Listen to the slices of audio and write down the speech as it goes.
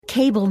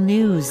Cable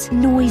news,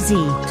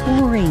 noisy,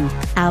 boring,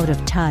 out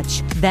of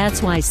touch.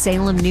 That's why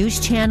Salem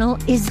News Channel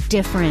is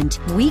different.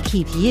 We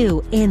keep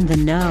you in the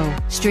know.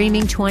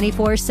 Streaming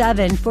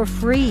 24/7 for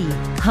free.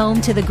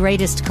 Home to the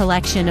greatest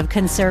collection of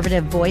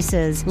conservative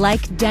voices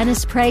like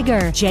Dennis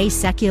Prager, Jay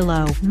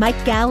Sekulow,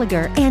 Mike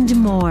Gallagher, and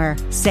more.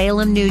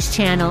 Salem News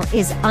Channel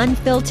is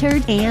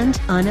unfiltered and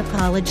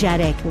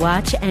unapologetic.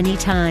 Watch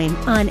anytime,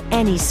 on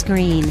any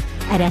screen,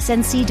 at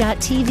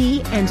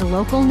snc.tv and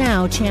Local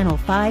Now Channel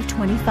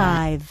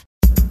 525.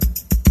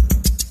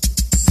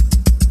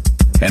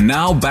 And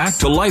now back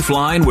to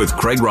Lifeline with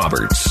Craig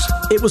Roberts.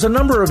 It was a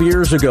number of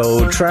years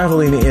ago,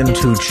 traveling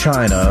into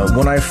China,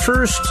 when I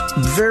first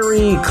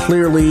very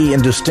clearly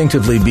and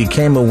distinctively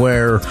became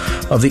aware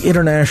of the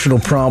international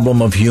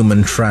problem of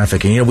human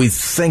trafficking. You know, we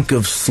think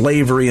of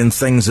slavery and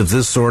things of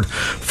this sort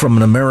from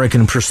an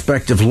American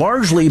perspective,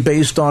 largely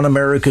based on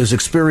America's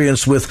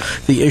experience with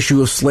the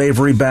issue of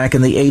slavery back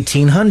in the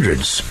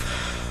 1800s.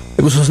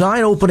 It was an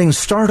eye-opening,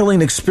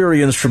 startling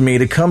experience for me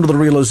to come to the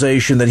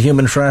realization that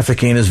human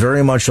trafficking is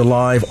very much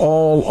alive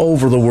all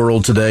over the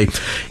world today,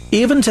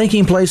 even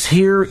taking place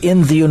here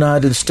in the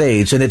United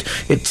States. And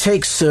it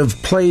takes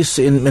place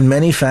in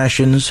many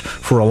fashions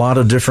for a lot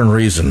of different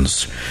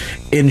reasons.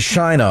 In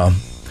China,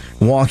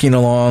 walking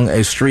along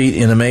a street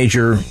in a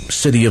major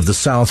city of the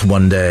South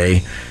one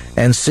day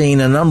and seeing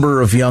a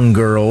number of young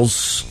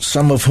girls,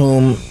 some of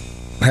whom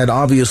had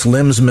obvious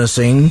limbs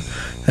missing,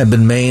 had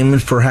been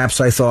maimed, perhaps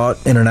I thought,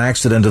 in an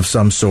accident of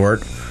some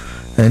sort.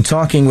 And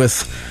talking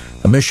with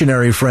a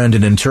missionary friend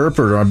and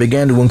interpreter, I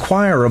began to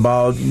inquire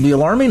about the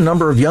alarming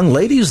number of young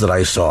ladies that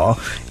I saw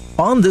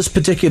on this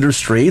particular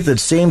street that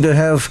seemed to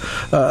have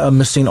a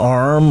missing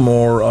arm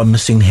or a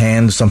missing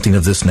hand, something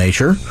of this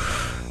nature.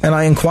 And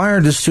I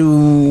inquired as to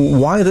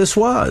why this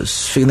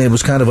was, feeling it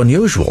was kind of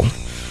unusual.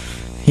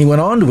 He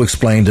went on to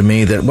explain to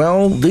me that,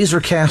 well, these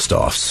are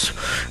cast-offs.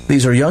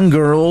 These are young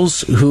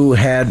girls who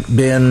had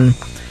been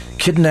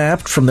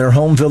kidnapped from their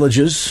home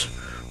villages,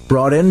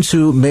 brought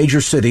into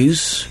major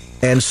cities,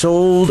 and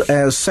sold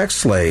as sex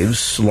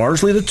slaves,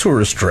 largely the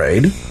tourist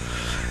trade.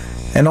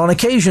 And on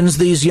occasions,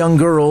 these young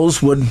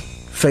girls would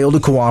fail to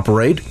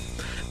cooperate,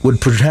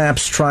 would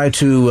perhaps try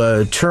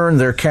to turn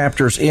their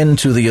captors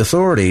into the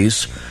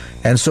authorities,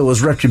 and so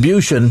as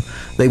retribution,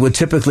 they would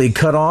typically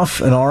cut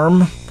off an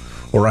arm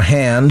or a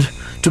hand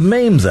to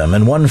maim them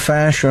in one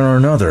fashion or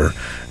another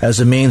as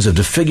a means of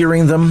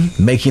disfiguring them,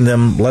 making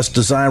them less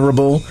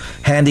desirable,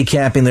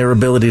 handicapping their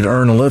ability to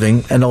earn a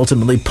living, and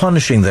ultimately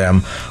punishing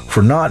them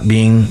for not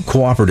being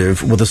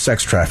cooperative with the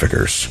sex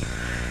traffickers.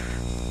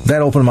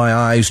 That opened my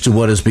eyes to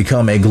what has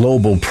become a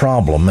global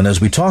problem. And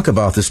as we talk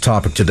about this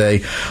topic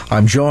today,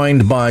 I'm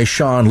joined by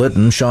Sean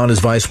Litton. Sean is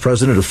Vice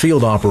President of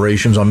Field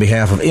Operations on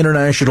behalf of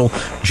International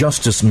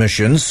Justice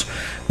Missions.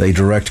 They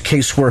direct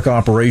casework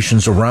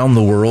operations around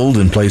the world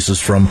in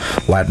places from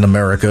Latin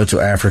America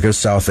to Africa,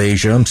 South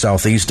Asia, and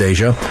Southeast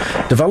Asia,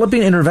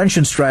 developing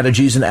intervention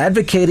strategies and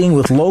advocating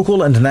with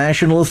local and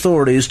national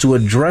authorities to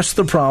address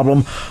the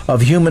problem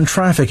of human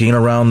trafficking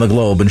around the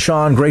globe. And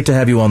Sean, great to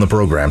have you on the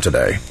program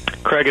today.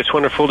 Craig, it's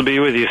wonderful to be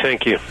with you.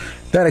 Thank you.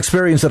 That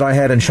experience that I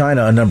had in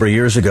China a number of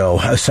years ago,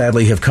 I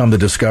sadly have come to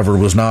discover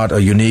was not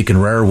a unique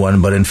and rare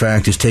one, but in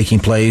fact is taking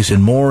place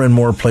in more and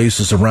more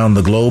places around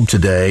the globe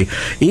today,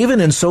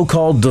 even in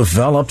so-called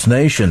developed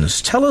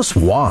nations. Tell us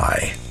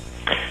why.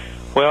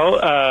 Well,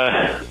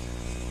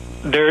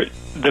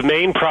 the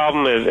main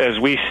problem, as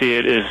we see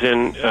it, is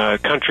in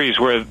countries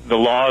where the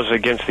laws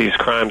against these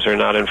crimes are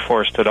not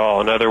enforced at all.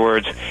 In other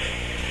words,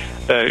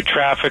 the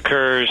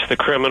traffickers, the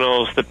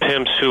criminals, the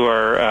pimps who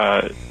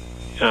are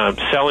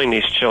selling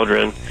these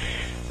children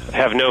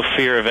have no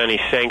fear of any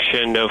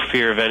sanction, no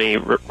fear of any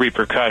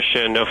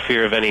repercussion, no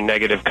fear of any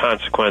negative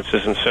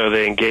consequences, and so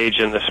they engage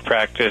in this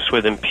practice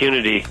with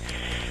impunity,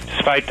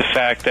 despite the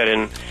fact that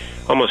in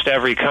almost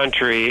every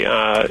country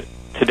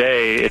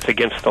today it's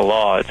against the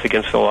law. It's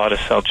against the law to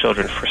sell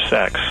children for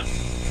sex.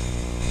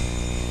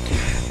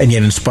 And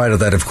yet, in spite of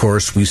that, of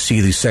course, we see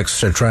the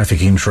sex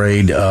trafficking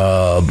trade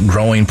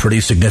growing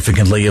pretty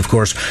significantly. Of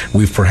course,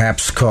 we've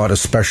perhaps caught a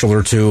special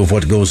or two of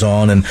what goes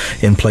on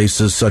in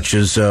places such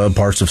as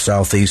parts of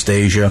Southeast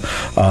Asia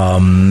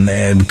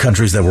and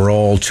countries that we're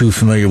all too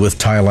familiar with,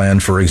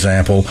 Thailand, for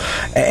example.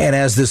 And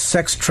as this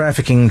sex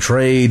trafficking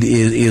trade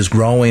is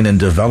growing and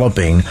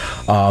developing,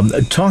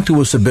 talk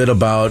to us a bit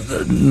about,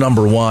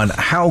 number one,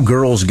 how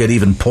girls get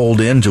even pulled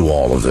into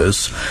all of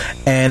this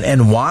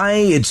and why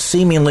it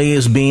seemingly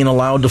is being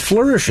allowed to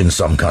flourish in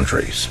some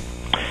countries.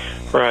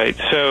 Right.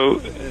 So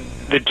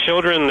the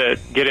children that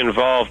get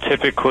involved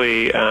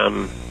typically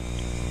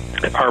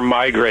are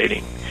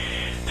migrating.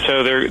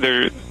 So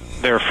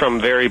they're from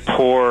very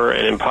poor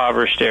and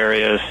impoverished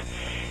areas,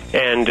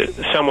 and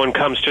someone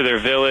comes to their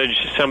village,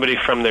 somebody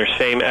from their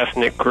same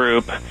ethnic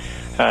group.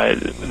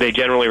 They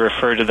generally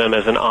refer to them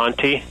as an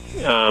auntie.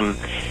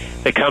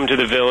 They come to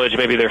the village,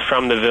 maybe they're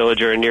from the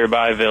village or a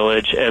nearby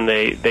village, and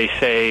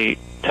they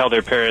tell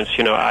their parents,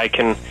 I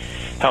can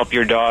help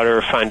your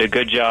daughter find a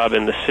good job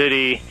in the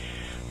city,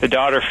 the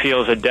daughter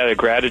feels a debt of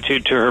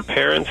gratitude to her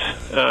parents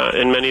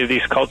in many of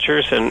these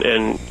cultures,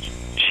 and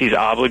she's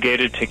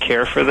obligated to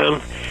care for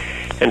them.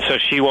 And so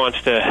she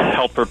wants to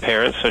help her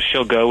parents, so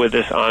she'll go with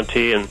this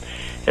auntie, and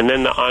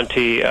then the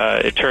auntie,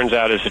 it turns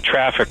out, is a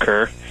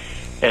trafficker,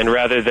 and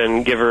rather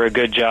than give her a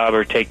good job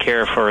or take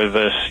care of her,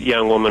 this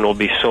young woman will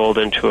be sold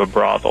into a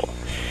brothel.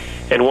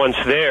 And once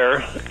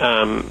there,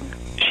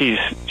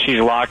 she's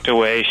locked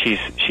away.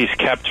 She's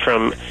kept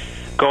from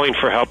going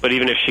for help, but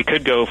even if she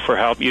could go for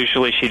help,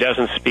 usually she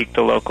doesn't speak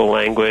the local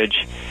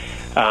language.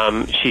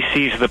 She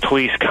sees the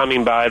police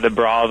coming by the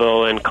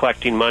brothel and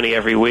collecting money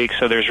every week,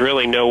 so there's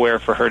really nowhere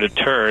for her to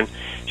turn.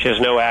 She has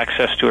no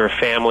access to her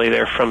family.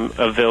 They're from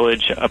a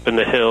village up in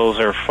the hills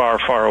or far,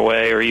 far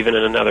away, or even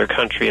in another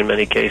country in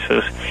many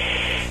cases.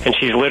 And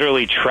she's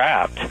literally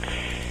trapped.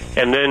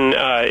 And then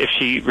if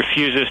she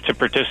refuses to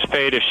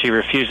participate, if she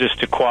refuses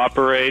to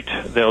cooperate,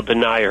 they'll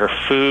deny her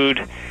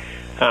food.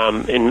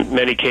 In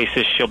many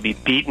cases, she'll be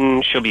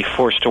beaten. She'll be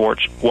forced to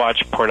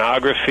watch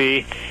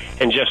pornography.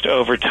 And just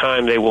over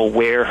time, they will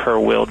wear her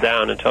will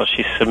down until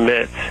she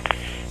submits.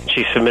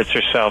 She submits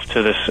herself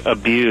to this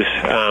abuse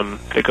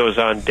that goes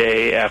on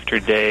day after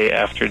day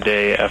after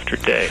day after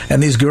day.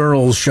 And these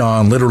girls,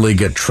 Sean, literally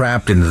get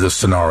trapped into this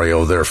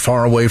scenario. They're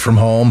far away from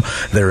home.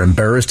 They're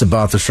embarrassed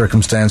about the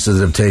circumstances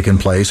that have taken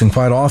place. And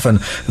quite often,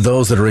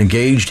 those that are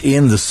engaged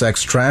in the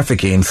sex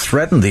trafficking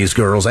threaten these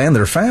girls and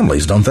their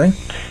families, don't they?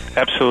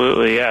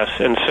 Absolutely, yes.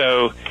 And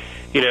so,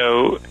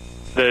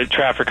 the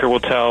trafficker will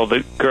tell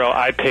the girl,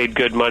 I paid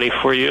good money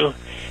for you,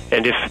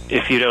 and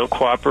if you don't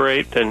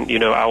cooperate, then,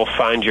 I will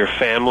find your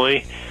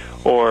family.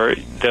 Or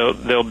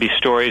there'll be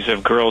stories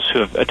of girls who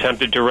have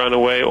attempted to run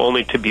away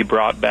only to be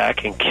brought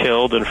back and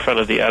killed in front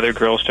of the other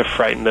girls to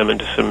frighten them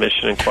into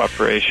submission and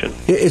cooperation.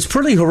 It's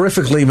pretty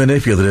horrifically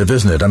manipulative,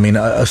 isn't it? I mean,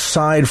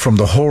 aside from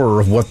the horror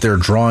of what they're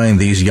drawing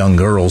these young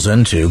girls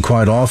into,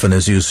 quite often,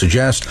 as you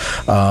suggest,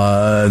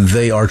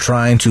 they are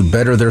trying to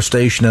better their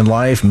station in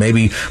life,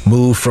 maybe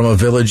move from a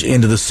village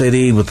into the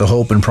city with the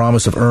hope and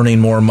promise of earning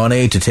more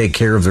money to take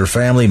care of their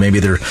family. Maybe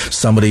there's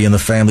somebody in the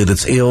family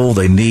that's ill.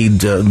 They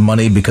need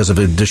money because of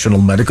additional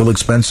medical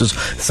expenses,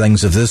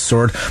 things of this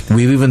sort.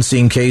 We've even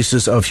seen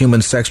cases of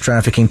human sex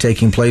trafficking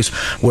taking place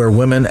where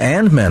women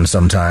and men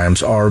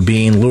sometimes are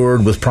being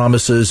lured with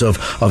promises of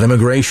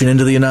immigration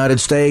into the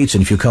United States,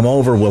 and if you come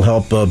over, we'll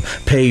help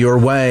pay your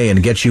way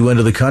and get you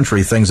into the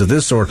country, things of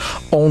this sort,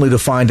 only to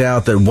find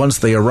out that once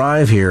they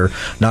arrive here,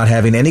 not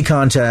having any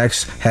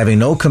contacts, having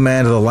no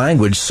command of the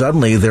language,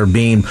 suddenly they're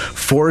being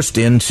forced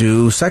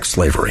into sex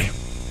slavery.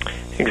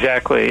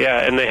 Exactly,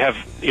 yeah, and they have,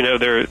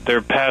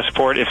 their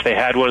passport, if they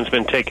had one, has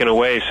been taken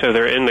away, so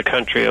they're in the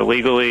country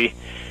illegally,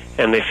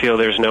 and they feel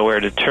there's nowhere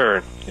to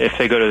turn. If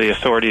they go to the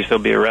authorities, they'll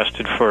be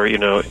arrested for,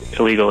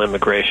 illegal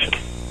immigration.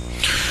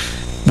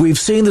 We've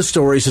seen the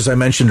stories, as I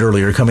mentioned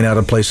earlier, coming out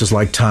of places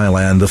like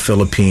Thailand, the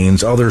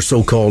Philippines, other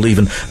so-called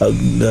even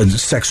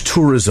sex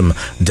tourism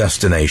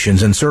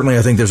destinations. And certainly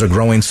I think there's a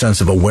growing sense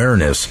of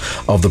awareness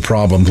of the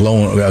problem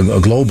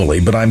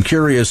globally. But I'm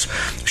curious,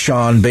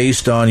 Sean,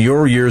 based on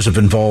your years of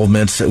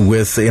involvement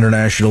with the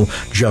international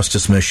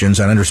justice missions,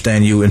 I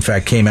understand you, in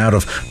fact, came out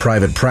of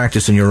private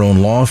practice in your own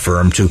law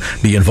firm to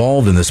be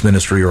involved in this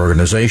ministry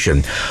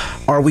organization.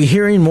 Are we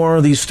hearing more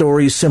of these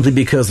stories simply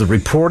because the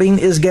reporting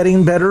is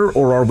getting better,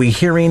 or are we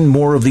hearing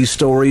more of these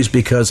stories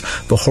because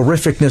the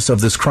horrificness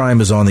of this crime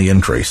is on the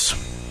increase?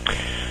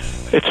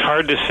 It's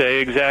hard to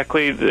say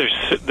exactly.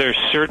 There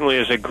certainly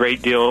is a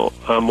great deal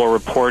more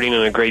reporting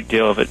and a great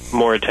deal of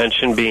more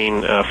attention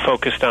being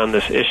focused on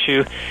this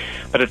issue.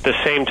 But at the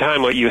same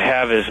time, what you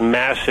have is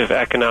massive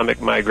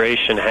economic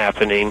migration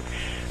happening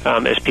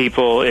as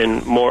people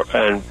in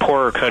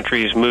poorer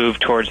countries move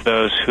towards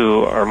those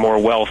who are more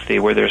wealthy,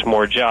 where there's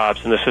more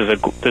jobs. And this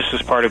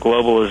is part of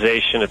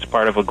globalization. It's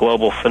part of a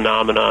global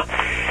phenomena.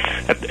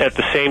 At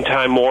the same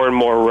time, more and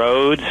more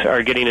roads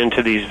are getting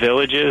into these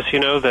villages,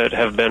 that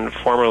have been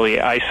formerly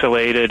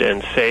isolated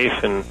and safe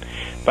and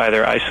by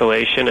their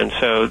isolation. And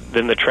so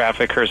then the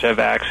traffickers have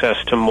access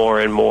to more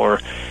and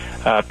more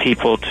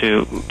people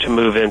to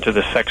move into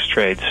the sex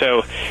trade.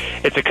 So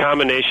it's a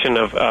combination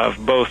of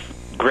both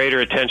greater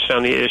attention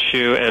on the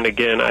issue, and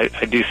again, I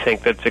do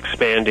think that's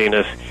expanding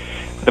as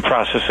the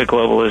process of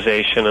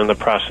globalization and the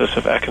process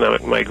of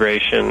economic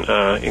migration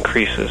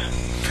increases.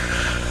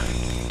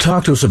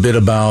 Talk to us a bit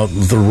about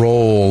the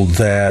role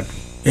that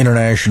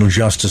International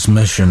Justice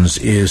Missions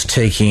is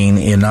taking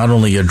in not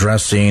only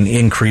addressing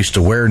increased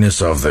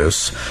awareness of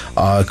this,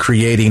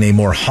 creating a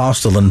more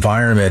hostile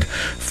environment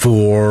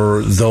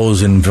for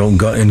those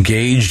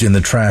engaged in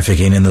the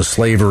trafficking and the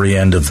slavery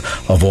end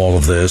of all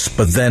of this,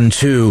 but then,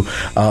 too,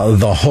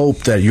 the hope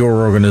that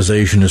your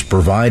organization is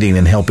providing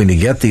in helping to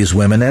get these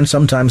women and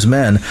sometimes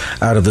men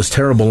out of this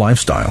terrible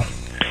lifestyle.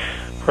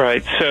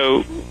 Right.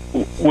 So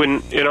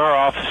when in our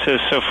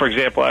offices, so for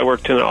example, I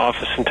worked in an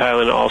office in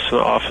Thailand, also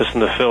an office in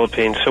the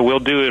Philippines, so we'll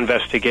do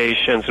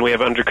investigations, and we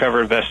have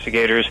undercover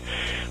investigators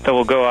that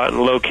will go out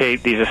and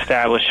locate these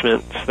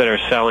establishments that are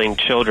selling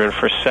children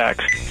for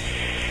sex.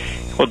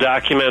 We'll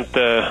document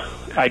the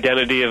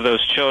identity of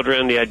those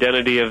children, the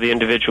identity of the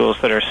individuals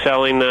that are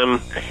selling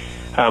them.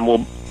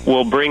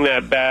 We'll bring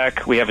that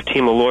back. We have a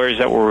team of lawyers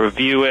that will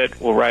review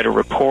it. We'll write a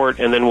report,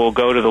 and then we'll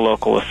go to the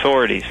local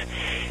authorities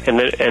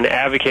and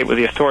advocate with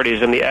the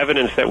authorities. And the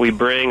evidence that we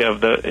bring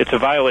it's a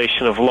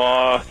violation of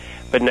law,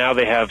 but now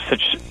they have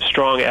such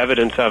strong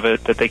evidence of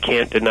it that they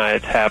can't deny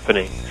it's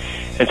happening.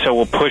 And so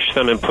we'll push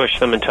them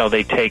until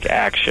they take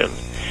action.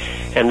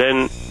 And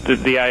then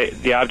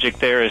the object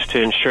there is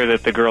to ensure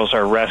that the girls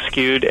are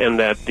rescued and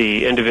that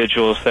the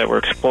individuals that were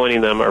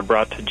exploiting them are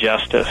brought to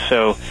justice.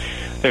 So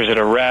there's an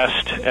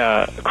arrest,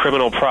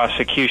 criminal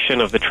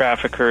prosecution of the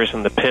traffickers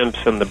and the pimps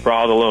and the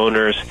brothel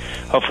owners,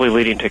 hopefully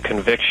leading to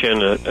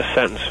conviction, a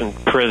sentence in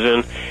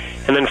prison.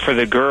 And then for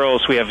the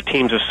girls, we have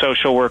teams of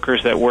social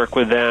workers that work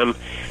with them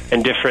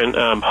and different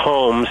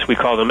homes. We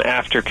call them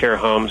aftercare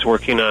homes,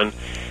 working on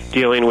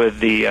dealing with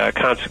the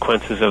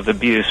consequences of the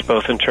abuse,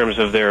 both in terms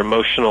of their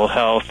emotional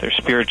health, their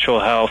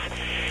spiritual health,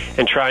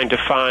 and trying to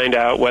find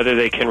out whether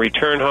they can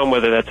return home,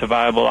 whether that's a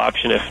viable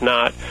option. If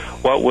not,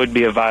 what would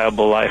be a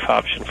viable life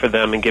option for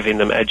them, and giving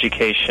them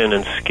education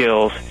and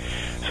skills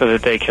so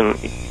that they can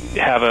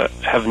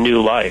have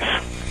new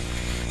life.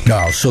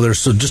 So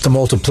there's just a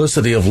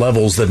multiplicity of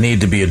levels that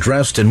need to be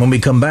addressed. And when we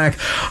come back,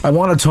 I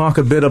want to talk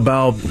a bit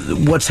about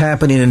what's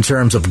happening in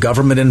terms of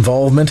government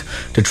involvement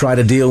to try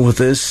to deal with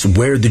this,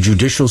 where the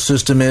judicial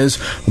system is,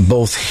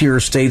 both here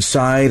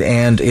stateside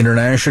and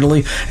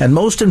internationally, and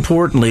most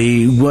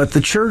importantly, what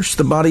the church,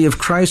 the body of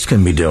Christ,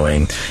 can be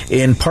doing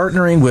in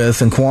partnering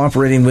with and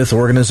cooperating with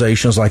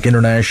organizations like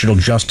International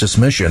Justice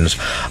Missions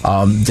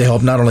to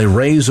help not only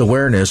raise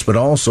awareness, but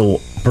also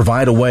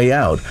provide a way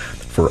out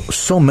for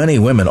so many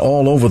women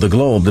all over the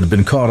globe that have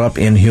been caught up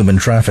in human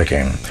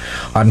trafficking.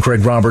 I'm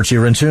Craig Roberts.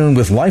 You're in tune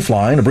with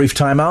Lifeline. A brief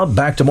timeout.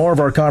 Back to more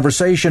of our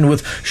conversation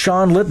with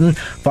Sean Litton,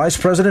 Vice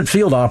President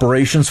Field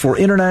Operations for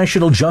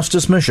International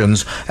Justice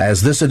Missions,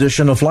 as this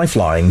edition of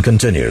Lifeline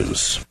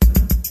continues.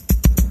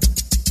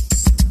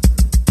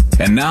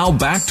 And now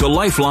back to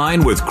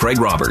Lifeline with Craig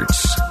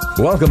Roberts.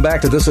 Welcome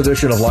back to this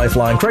edition of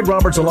Lifeline. Craig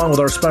Roberts along with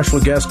our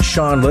special guest,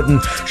 Sean Litton.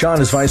 Sean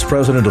is Vice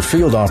President of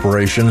Field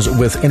Operations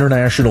with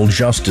International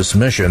Justice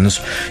Missions.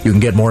 You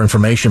can get more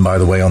information, by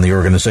the way, on the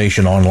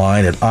organization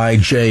online at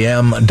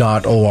ijm.org.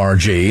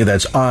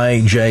 That's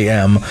ijm.org.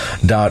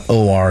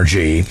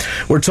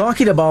 We're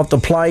talking about the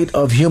plight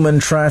of human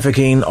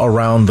trafficking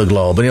around the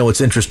globe. And,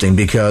 it's interesting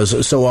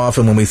because so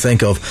often when we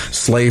think of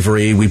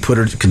slavery, we put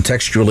it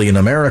contextually in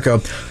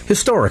America,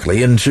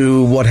 historically,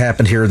 into what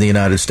happened here in the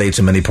United States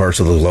and many parts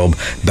of the globe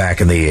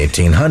back in the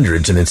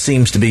 1800s, and it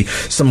seems to be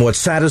somewhat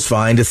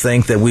satisfying to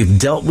think that we've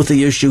dealt with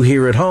the issue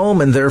here at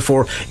home and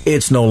therefore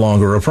it's no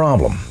longer a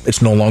problem.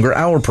 It's no longer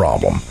our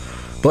problem.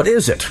 But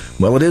is it?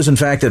 Well, it is, in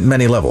fact, at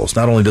many levels.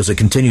 Not only does it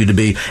continue to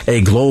be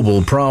a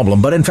global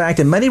problem, but in fact,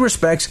 in many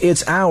respects,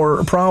 it's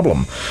our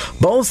problem.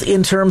 Both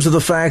in terms of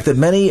the fact that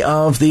many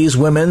of these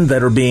women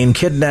that are being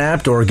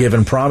kidnapped or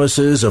given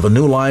promises of a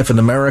new life in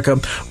America,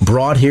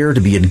 brought here to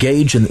be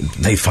engaged, and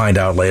they find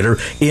out later,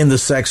 in the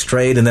sex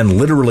trade, and then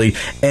literally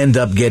end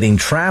up getting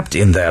trapped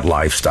in that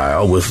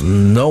lifestyle with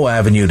no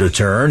avenue to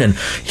turn, and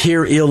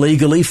here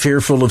illegally,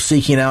 fearful of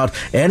seeking out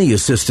any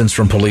assistance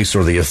from police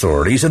or the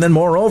authorities. And then,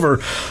 moreover,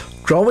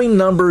 growing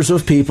numbers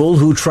of people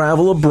who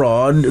travel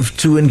abroad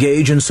to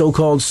engage in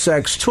so-called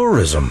sex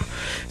tourism.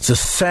 It's a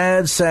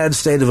sad, sad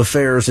state of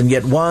affairs, and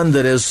yet one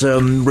that, as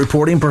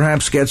reporting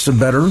perhaps gets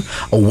better,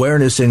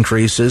 awareness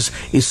increases,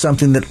 is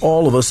something that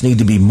all of us need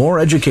to be more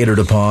educated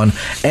upon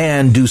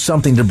and do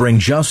something to bring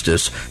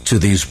justice to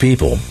these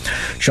people.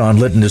 Sean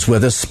Litton is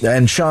with us.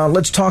 And Sean,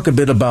 let's talk a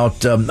bit about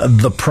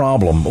the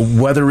problem,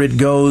 whether it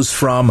goes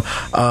from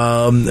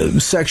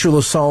sexual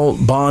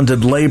assault,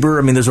 bonded labor.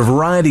 I mean, there's a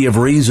variety of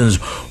reasons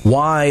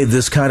why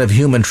this kind of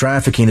human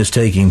trafficking is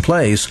taking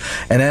place.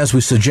 And as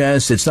we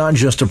suggest, it's not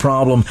just a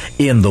problem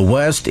in the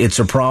West, it's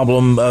a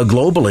problem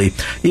globally.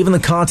 Even the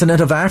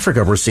continent of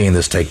Africa, we're seeing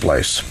this take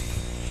place.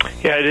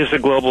 Yeah, it is a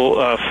global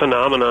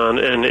phenomenon,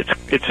 and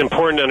it's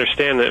important to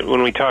understand that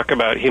when we talk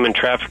about human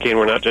trafficking,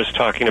 we're not just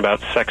talking about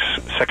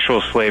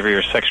sexual slavery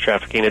or sex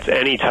trafficking. It's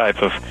any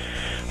type of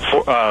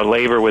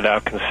labor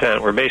without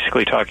consent. We're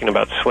basically talking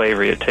about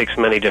slavery. It takes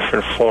many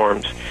different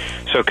forms.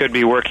 So it could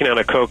be working on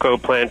a cocoa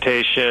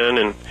plantation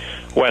in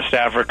West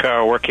Africa,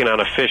 or working on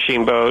a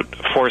fishing boat,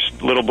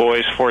 little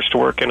boys forced to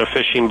work in a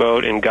fishing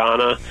boat in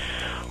Ghana,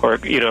 or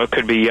it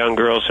could be young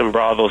girls in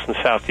brothels in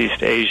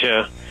Southeast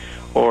Asia,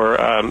 or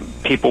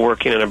people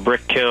working in a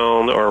brick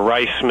kiln or a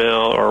rice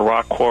mill or a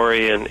rock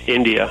quarry in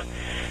India.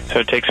 So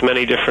it takes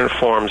many different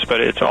forms,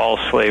 but it's all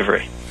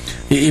slavery.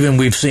 Even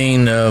we've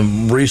seen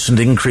recent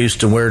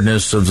increased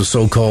awareness of the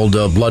so-called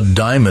blood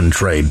diamond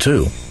trade,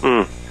 too.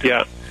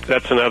 Yeah,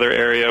 that's another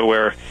area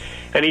where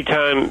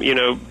anytime,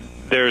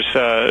 there's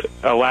a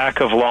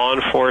lack of law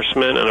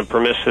enforcement and a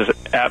permissive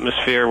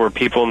atmosphere where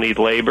people need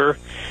labor,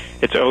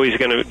 it's always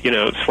going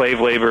to, slave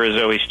labor is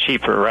always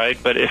cheaper, right?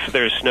 But if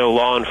there's no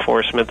law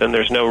enforcement, then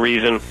there's no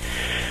reason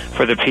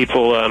for the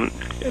people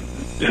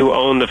who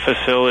own the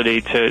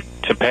facility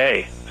to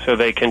pay. so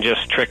they can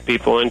just trick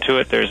people into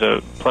it. There's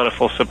a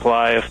plentiful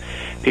supply of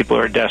people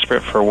who are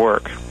desperate for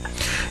work.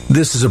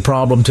 This is a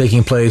problem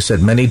taking place at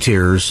many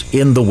tiers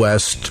in the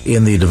West,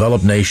 in the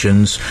developed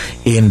nations,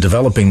 in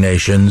developing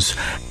nations,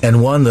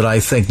 and one that I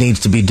think needs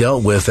to be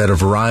dealt with at a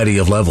variety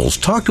of levels.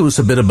 Talk to us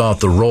a bit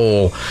about the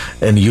role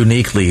and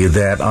uniquely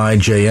that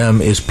IJM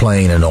is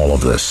playing in all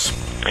of this.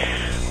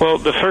 Well,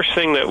 the first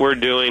thing that we're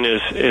doing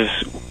is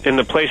in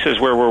the places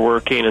where we're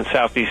working in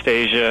Southeast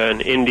Asia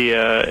and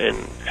India and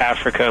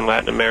Africa and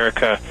Latin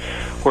America,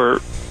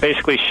 we're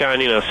basically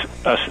shining a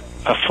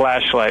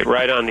flashlight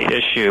right on the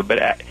issue.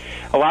 But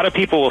a lot of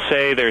people will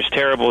say there's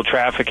terrible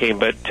trafficking,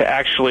 but to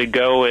actually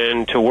go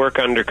in, to work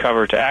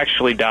undercover, to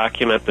actually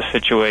document the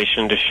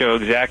situation, to show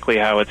exactly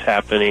how it's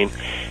happening,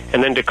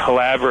 and then to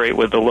collaborate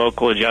with the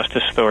local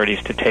justice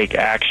authorities to take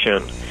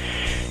action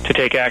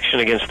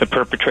against the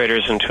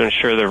perpetrators and to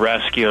ensure the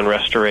rescue and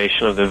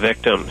restoration of the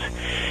victims.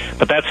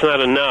 But that's not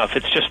enough.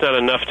 It's just not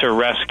enough to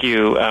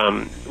rescue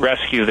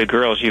the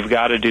girls. You've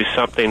got to do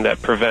something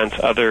that prevents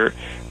other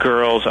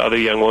girls, other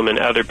young women,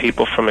 other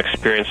people from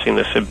experiencing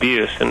this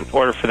abuse. In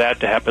order for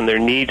that to happen, there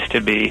needs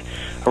to be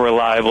a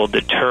reliable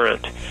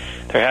deterrent.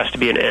 There has to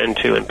be an end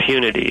to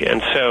impunity.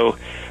 And so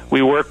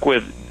we work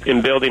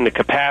in building the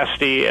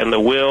capacity and the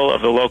will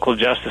of the local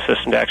justice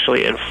system to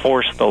actually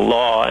enforce the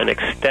law and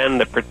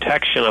extend the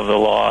protection of the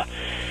law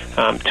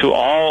to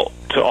all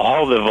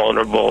the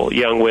vulnerable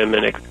young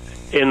women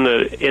in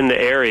the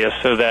area,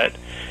 so that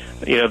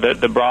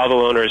the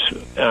brothel owners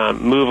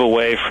move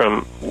away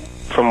from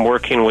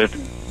working with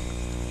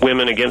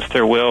women against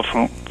their will,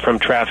 from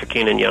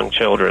trafficking in young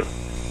children.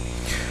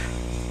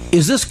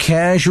 Is this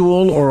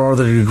casual, or are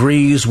there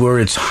degrees where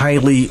it's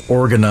highly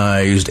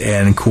organized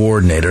and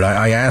coordinated?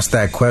 I ask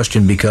that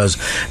question because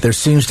there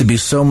seems to be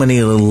so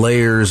many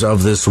layers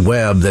of this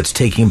web that's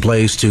taking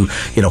place to,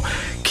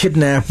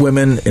 kidnap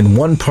women in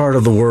one part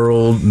of the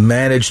world,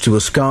 manage to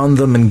abscond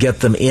them and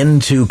get them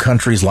into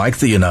countries like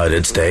the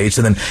United States,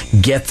 and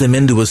then get them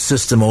into a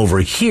system over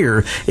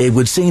here. It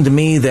would seem to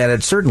me that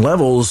at certain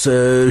levels,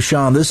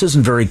 Sean, this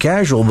isn't very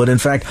casual, but in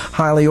fact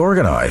highly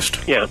organized.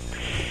 Yeah.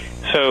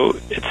 So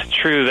it's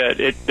true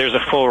that there's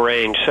a full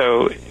range.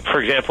 So, for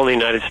example, in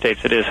the United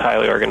States, it is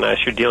highly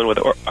organized. You're dealing with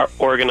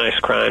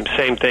organized crime.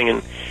 Same thing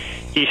in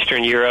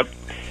Eastern Europe.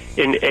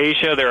 In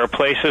Asia, there are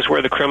places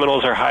where the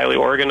criminals are highly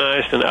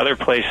organized. In other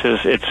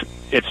places,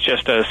 it's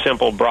just a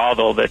simple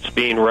brothel that's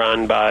being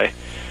run by,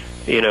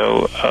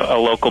 a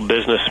local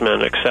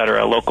businessman, et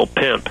cetera, a local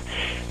pimp.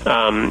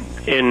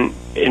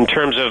 In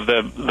terms of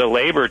the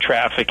labor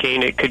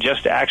trafficking, it could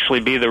just actually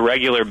be the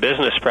regular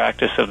business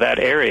practice of that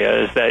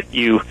area, is that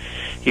you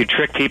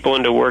trick people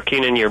into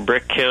working in your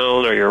brick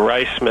kiln or your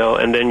rice mill,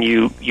 and then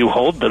you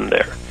hold them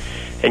there,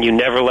 and you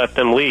never let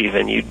them leave,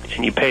 and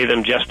you pay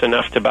them just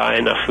enough to buy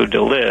enough food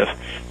to live,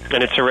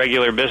 and it's a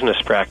regular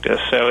business practice.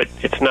 So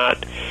it's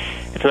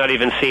not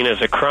even seen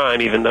as a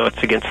crime, even though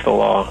it's against the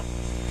law.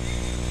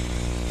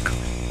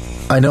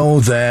 I know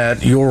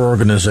that your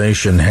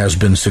organization has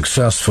been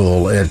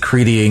successful at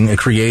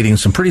creating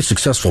some pretty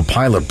successful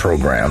pilot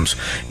programs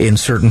in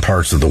certain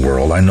parts of the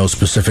world. I know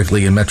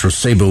specifically in Metro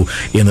Cebu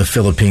in the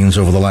Philippines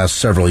over the last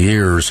several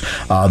years,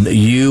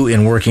 you,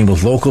 in working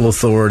with local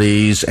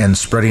authorities and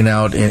spreading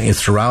out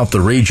throughout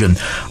the region,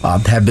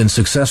 have been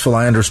successful,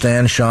 I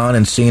understand, Sean,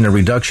 in seeing a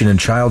reduction in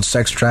child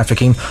sex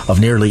trafficking of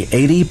nearly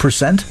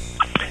 80%?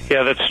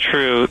 Yeah, that's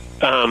true.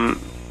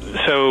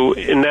 So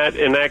in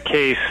that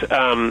case,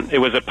 it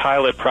was a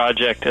pilot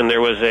project, and there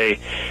was a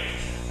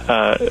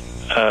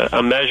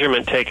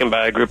measurement taken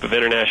by a group of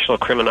international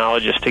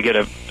criminologists to get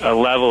a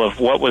level of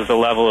what was the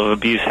level of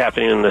abuse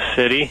happening in the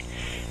city.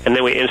 And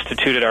then we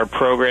instituted our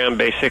program,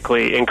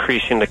 basically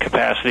increasing the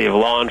capacity of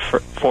law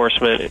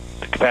enforcement,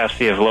 the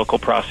capacity of local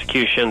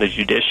prosecution, the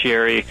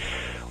judiciary,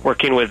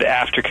 working with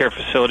aftercare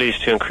facilities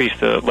to increase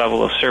the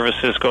level of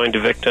services going to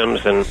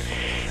victims, and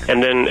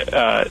then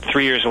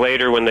 3 years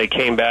later, when they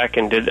came back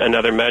and did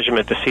another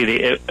measurement to see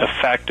the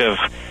effect of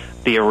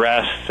the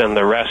arrests and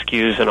the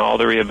rescues and all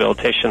the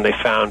rehabilitation, they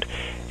found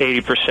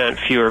 80%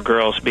 fewer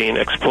girls being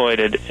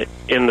exploited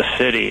in the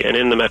city and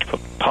in the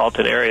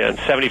metropolitan area, and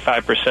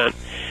 75%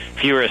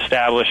 fewer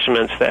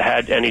establishments that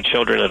had any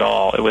children at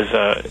all. It was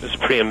a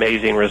pretty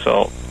amazing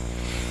result.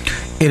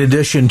 In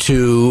addition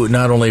to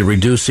not only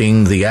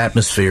reducing the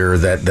atmosphere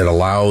that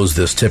allows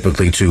this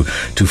typically to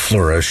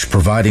flourish,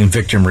 providing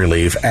victim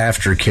relief,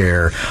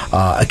 aftercare,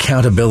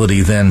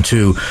 accountability then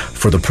too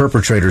for the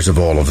perpetrators of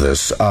all of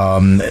this,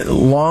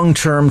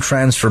 long-term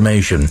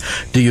transformation,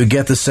 do you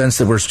get the sense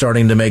that we're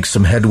starting to make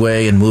some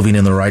headway and moving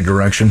in the right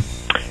direction?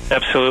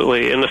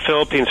 Absolutely. In the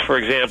Philippines, for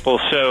example,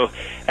 so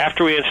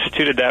after we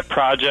instituted that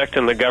project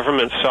and the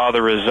government saw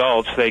the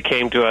results, they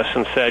came to us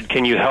and said,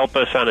 can you help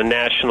us on a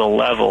national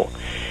level?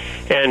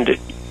 And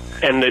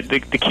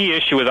the key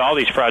issue with all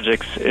these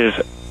projects is,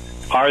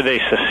 are they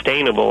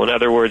sustainable? In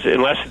other words,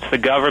 unless it's the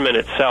government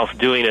itself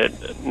doing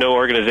it, no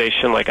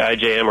organization like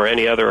IJM or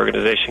any other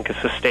organization can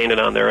sustain it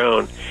on their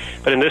own.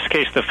 But in this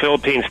case, the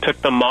Philippines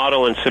took the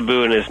model in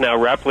Cebu and is now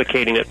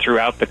replicating it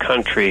throughout the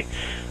country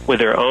with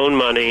their own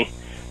money,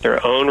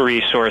 their own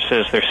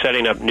resources. They're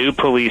setting up new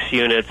police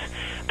units.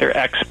 They're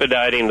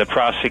expediting the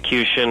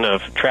prosecution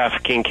of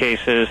trafficking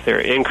cases. They're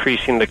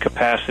increasing the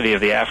capacity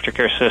of the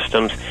aftercare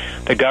systems.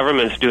 The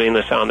government's doing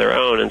this on their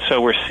own. And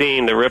so we're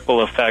seeing the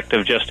ripple effect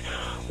of just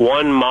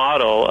one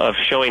model of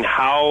showing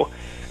how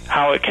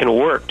it can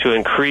work to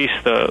increase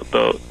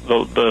the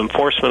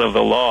enforcement of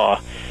the law,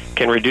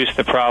 can reduce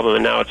the problem,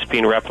 and now it's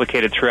being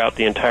replicated throughout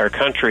the entire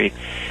country.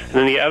 And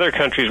in the other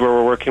countries where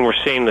we're working,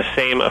 we're seeing the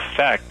same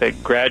effect,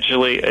 that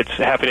gradually it's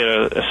happening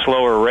at a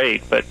slower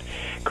rate, but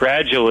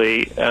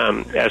gradually,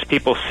 as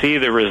people see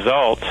the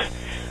results,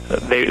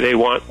 they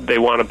want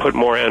to put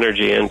more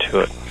energy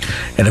into it.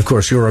 And, of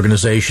course, your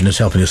organization is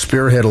helping to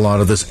spearhead a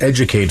lot of this,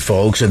 educate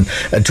folks. And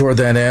toward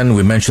that end,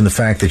 we mentioned the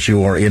fact that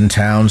you are in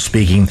town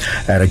speaking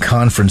at a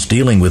conference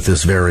dealing with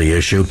this very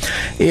issue.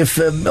 If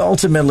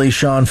ultimately,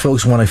 Sean,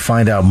 folks want to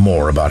find out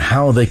more about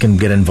how they can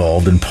get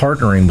involved in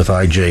partnering with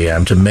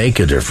IJM to make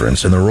a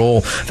difference and the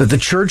role that the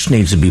church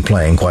needs to be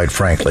playing, quite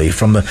frankly,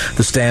 from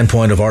the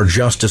standpoint of our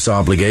justice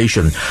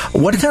obligation,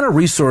 what kind of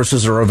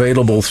resources are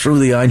available through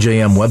the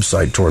IJM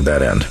website toward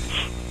that end?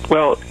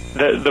 Well,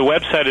 the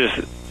website is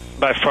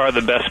by far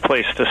the best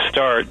place to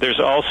start. There's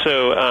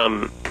also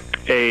an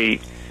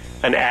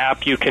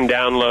app you can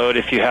download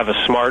if you have a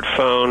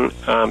smartphone.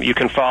 You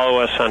can follow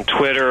us on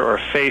Twitter or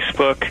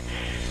Facebook.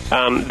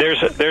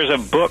 There's a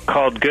book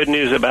called Good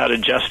News About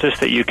Injustice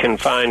that you can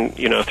find,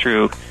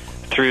 through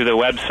the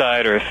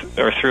website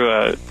or through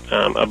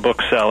a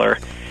bookseller.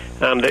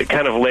 That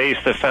kind of lays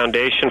the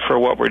foundation for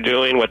what we're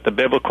doing, what the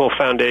biblical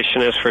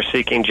foundation is for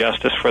seeking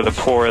justice for the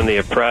poor and the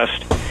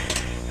oppressed.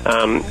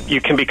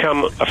 You can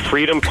become a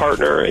freedom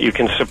partner. You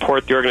can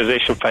support the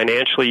organization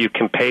financially. You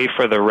can pay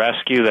for the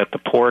rescue that the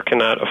poor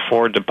cannot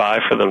afford to buy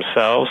for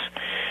themselves.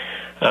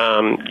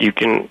 You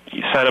can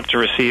sign up to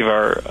receive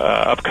our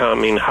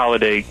upcoming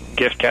holiday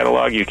gift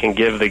catalog. You can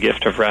give the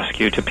gift of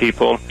rescue to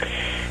people.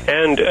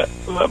 And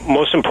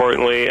most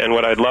importantly, and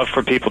what I'd love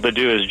for people to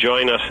do, is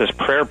join us as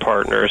prayer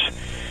partners.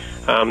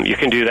 You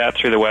can do that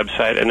through the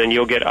website, and then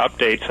you'll get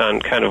updates on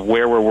kind of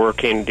where we're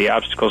working, the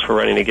obstacles we're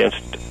running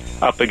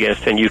up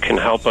against, and you can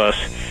help us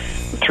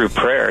through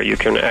prayer. You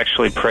can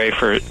actually pray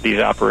for these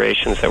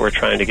operations that we're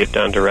trying to get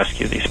done to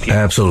rescue these people.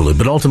 Absolutely.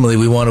 But ultimately,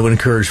 we want to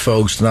encourage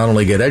folks to not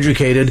only get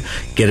educated,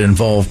 get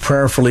involved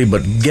prayerfully,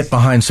 but get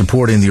behind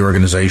supporting the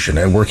organization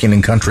and working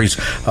in countries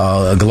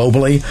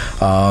globally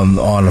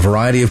on a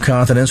variety of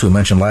continents. We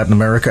mentioned Latin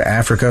America,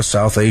 Africa,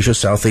 South Asia,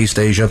 Southeast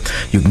Asia.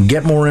 You can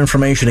get more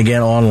information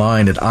again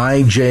online at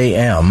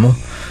IJM.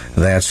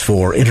 That's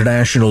for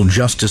International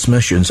Justice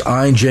Missions,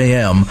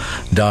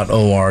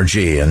 IJM.org.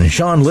 And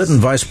Sean Litton,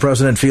 Vice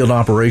President, Field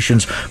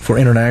Operations for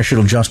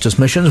International Justice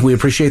Missions, we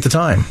appreciate the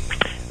time.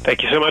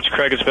 Thank you so much,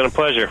 Craig. It's been a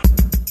pleasure.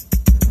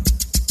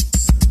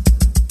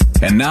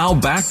 And now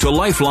back to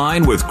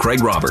Lifeline with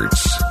Craig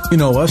Roberts. You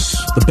know us,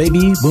 the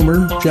baby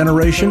boomer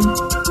generation,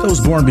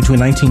 those born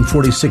between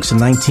 1946 and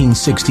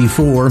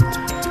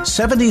 1964,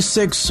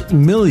 76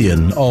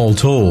 million all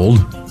told.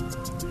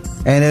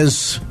 And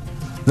as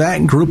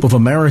that group of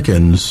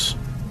Americans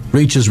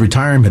reaches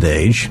retirement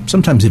age,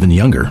 sometimes even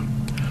younger,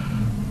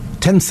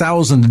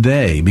 10,000 a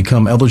day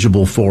become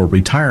eligible for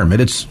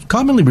retirement. It's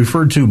commonly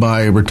referred to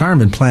by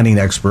retirement planning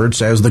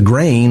experts as the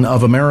grain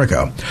of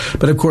America.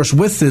 But of course,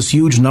 with this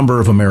huge number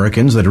of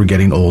Americans that are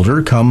getting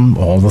older come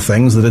all the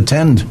things that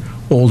attend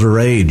older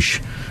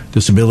age: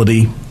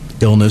 disability,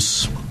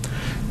 illness,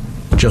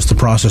 just the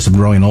process of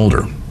growing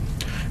older.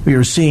 We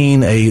are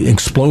seeing an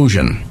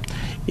explosion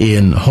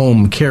in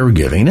home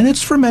caregiving, and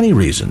it's for many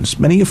reasons,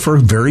 many for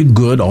very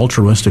good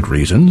altruistic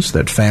reasons,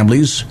 that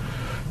families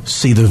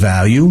see the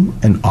value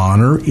and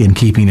honor in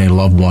keeping a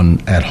loved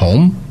one at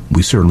home.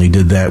 We certainly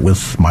did that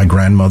with my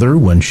grandmother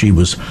when she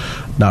was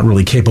not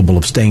really capable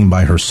of staying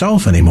by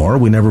herself anymore.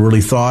 We never really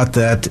thought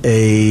that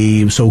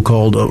a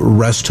so-called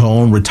rest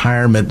home,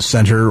 retirement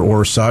center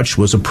or such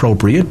was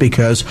appropriate,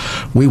 because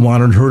we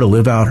wanted her to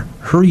live out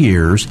her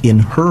years in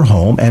her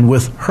home and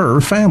with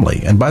her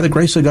family. And by the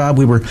grace of God,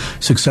 we were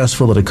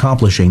successful at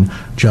accomplishing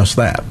just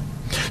that.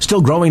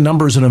 Still growing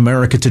numbers in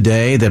America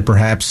today that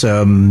perhaps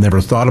never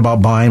thought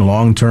about buying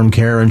long-term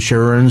care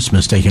insurance,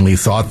 mistakenly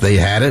thought they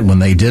had it when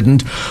they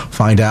didn't,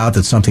 find out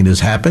that something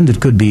has happened.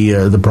 It could be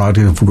the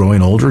product of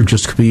growing older. It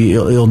just could be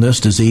illness,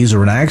 disease,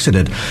 or an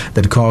accident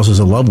that causes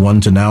a loved one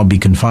to now be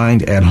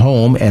confined at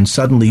home, and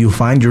suddenly you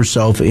find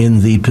yourself in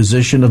the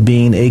position of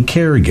being a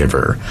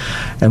caregiver.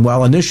 And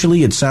while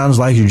initially it sounds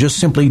like you're just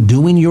simply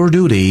doing your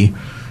duty,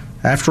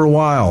 after a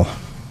while,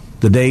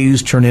 the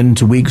days turn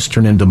into weeks,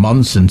 turn into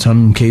months, in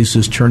some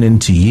cases turn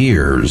into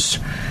years.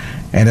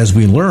 And as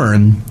we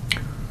learn,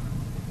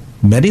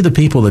 many of the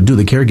people that do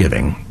the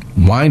caregiving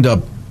wind up,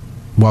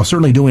 while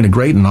certainly doing a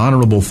great and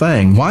honorable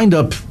thing, wind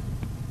up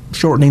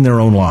shortening their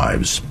own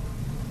lives.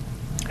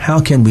 How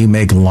can we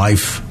make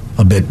life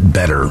a bit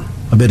better,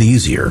 a bit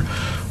easier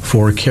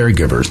for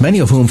caregivers, many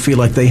of whom feel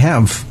like they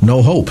have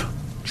no hope?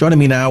 Joining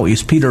me now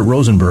is Peter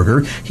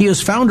Rosenberger. He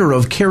is founder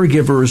of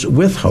Caregivers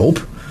with Hope,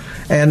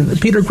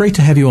 And Peter, great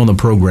to have you on the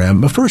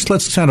program. But first,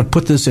 let's kind of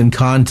put this in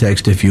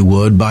context, if you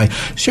would, by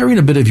sharing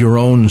a bit of your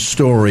own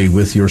story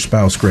with your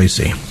spouse,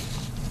 Gracie.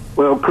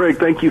 Well, Craig,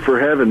 thank you for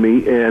having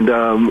me, and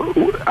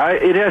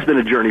it has been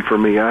a journey for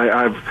me.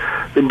 I've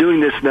been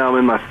doing this now. I'm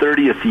in my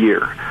 30th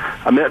year.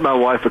 I met my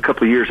wife a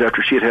couple of years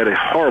after she had a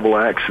horrible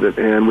accident,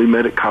 and we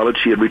met at college.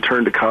 She had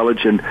returned to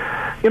college, and,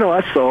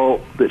 I saw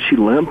that she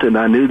limped, and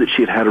I knew that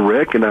she had a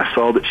wreck, and I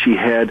saw that she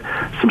had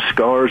some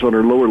scars on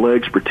her lower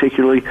legs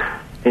particularly,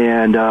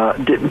 and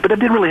but I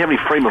didn't really have any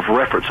frame of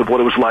reference of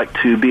what it was like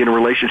to be in a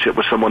relationship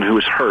with someone who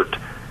was hurt.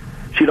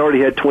 She'd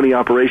already had 20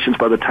 operations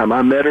by the time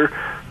I met her,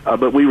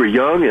 but we were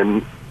young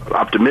and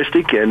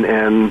optimistic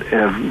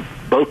and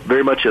both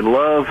very much in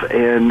love,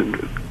 and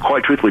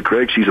quite truthfully,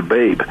 Craig, she's a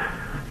babe,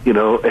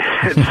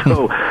 and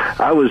so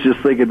I was just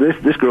thinking,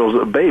 this girl's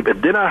a babe.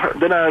 And then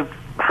I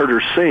heard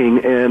her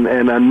sing,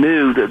 and I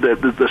knew that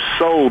the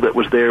soul that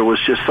was there was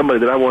just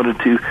somebody that I wanted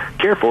to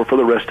care for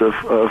the rest of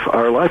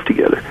our life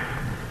together.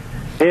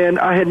 And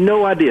I had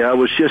no idea. I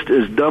was just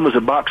as dumb as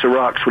a box of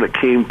rocks when it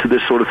came to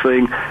this sort of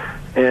thing.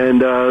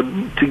 And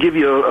to give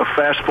you a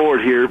fast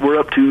forward here, we're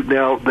up to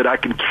now that I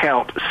can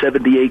count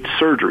 78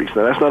 surgeries.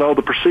 Now, that's not all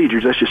the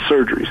procedures, that's just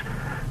surgeries.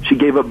 She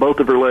gave up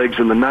both of her legs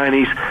in the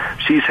 90s.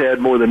 She's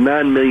had more than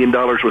 $9 million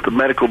worth of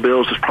medical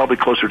bills. It's probably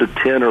closer to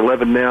 10 or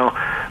 11 now.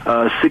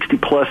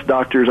 60-plus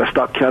doctors. I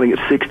stopped counting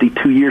at 60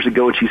 2 years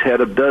ago, and she's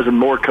had a dozen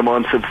more come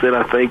on since then,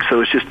 I think.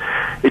 So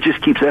it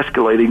just keeps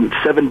escalating.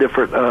 7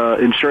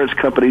 different insurance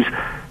companies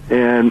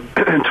and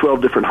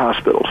 12 different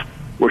hospitals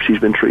where she's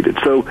been treated.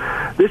 So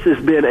this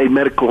has been a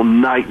medical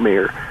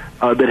nightmare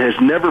that has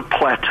never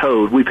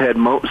plateaued. We've had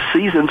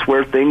seasons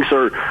where things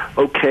are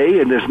okay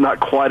and it's not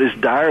quite as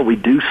dire. We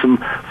do some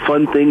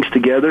fun things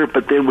together,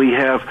 but then we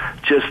have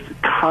just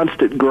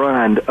constant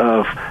grind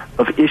of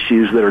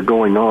issues that are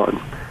going on.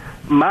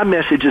 My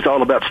message is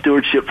all about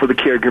stewardship for the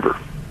caregiver.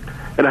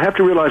 And I have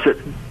to realize that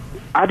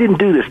I didn't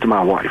do this to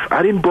my wife.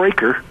 I didn't break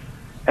her,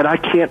 and I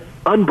can't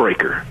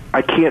unbreak her.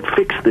 I can't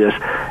fix this,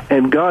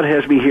 and God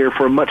has me here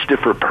for a much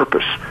different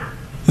purpose.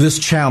 This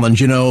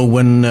challenge,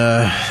 when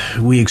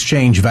we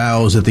exchange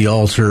vows at the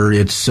altar,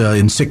 it's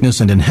in sickness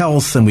and in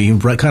health, and we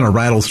kind of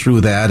rattle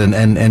through that,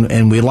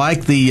 and we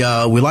like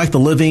the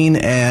living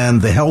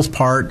and the health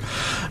part,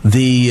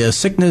 the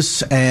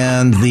sickness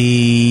and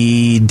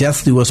the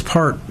death do us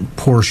part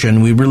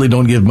portion. We really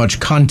don't give much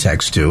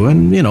context to,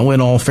 and in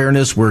all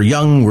fairness, we're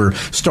young, we're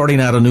starting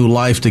out a new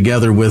life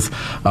together with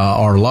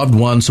our loved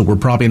ones, so we're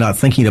probably not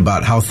thinking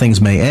about how things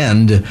may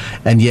end,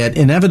 and yet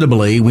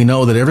inevitably we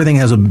know that everything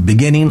has a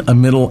beginning, a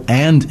middle,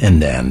 and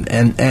an end.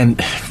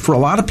 And for a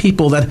lot of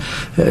people that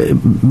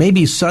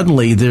maybe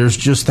suddenly there's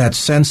just that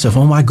sense of,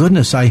 oh my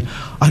goodness, I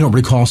don't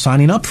recall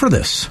signing up for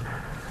this.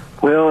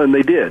 Well, and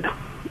they did.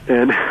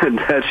 And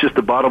that's just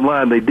the bottom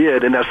line. They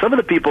did. And now some of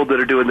the people that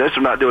are doing this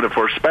are not doing it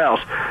for a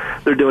spouse.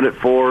 They're doing it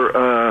for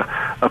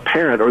a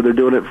parent, or they're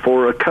doing it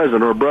for a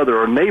cousin or a brother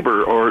or a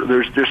neighbor, or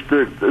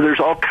there's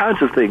all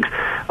kinds of things.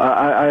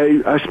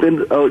 I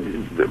spend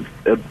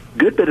a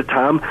good bit of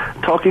time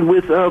talking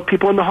with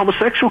people in the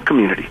homosexual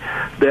community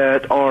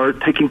that are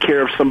taking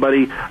care of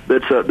somebody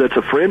that's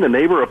a friend, a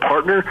neighbor, a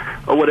partner,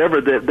 or whatever,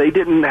 that they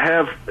didn't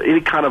have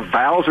any kind of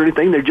vows or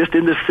anything. They're just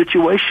in this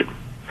situation.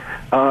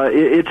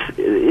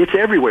 It's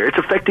everywhere. It's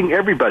affecting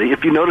everybody.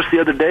 If you notice the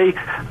other day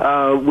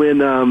when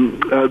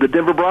the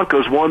Denver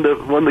Broncos won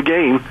the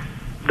game,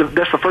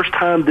 that's the first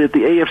time that the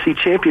AFC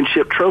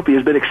Championship trophy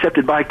has been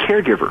accepted by a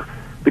caregiver,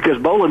 because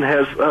Bolin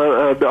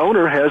the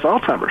owner has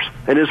Alzheimer's,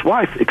 and his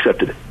wife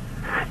accepted it.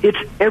 It's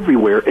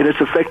everywhere, and it's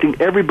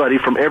affecting everybody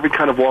from every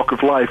kind of walk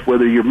of life,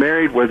 whether you're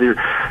married, whether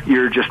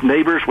you're just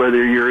neighbors,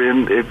 whether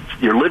if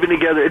you're living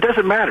together. It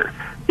doesn't matter.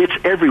 It's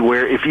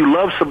everywhere. If you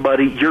love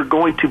somebody, you're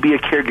going to be a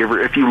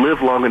caregiver. If you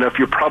live long enough,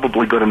 you're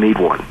probably going to need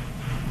one.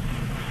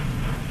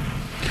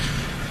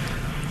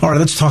 All right,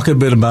 let's talk a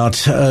bit about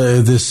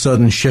this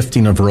sudden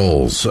shifting of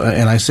roles.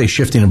 And I say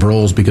shifting of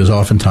roles because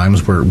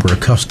oftentimes we're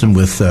accustomed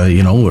with,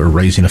 we're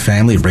raising a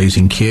family,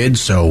 raising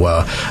kids,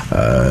 so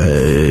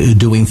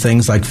doing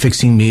things like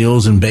fixing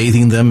meals and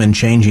bathing them and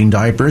changing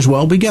diapers.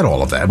 Well, we get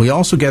all of that. We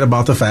also get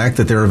about the fact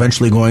that they're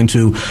eventually going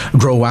to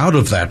grow out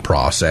of that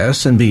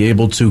process and be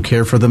able to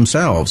care for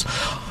themselves.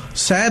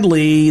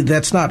 Sadly,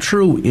 that's not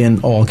true in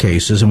all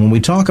cases. And when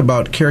we talk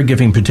about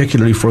caregiving,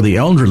 particularly for the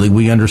elderly,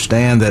 we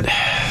understand that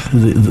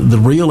the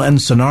real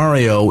end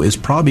scenario is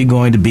probably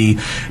going to be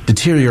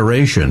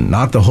deterioration,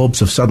 not the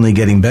hopes of suddenly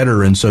getting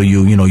better. And so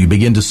you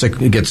begin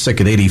to get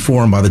sick at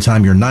 84, and by the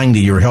time you're 90,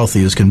 you're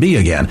healthy as can be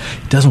again.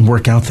 It doesn't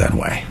work out that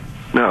way.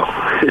 No,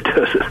 it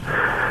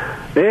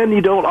doesn't. And you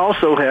don't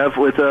also have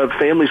with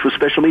families with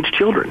special needs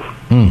children.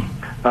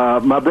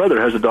 My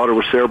brother has a daughter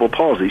with cerebral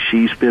palsy.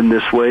 She's been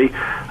this way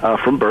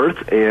from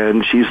birth,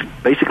 and she's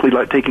basically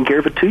like taking care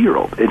of a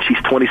 2-year-old, and she's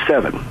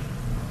 27.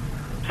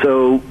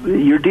 So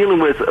you're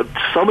dealing with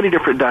so many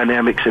different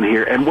dynamics in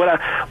here. And what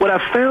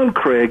I found,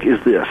 Craig,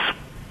 is this.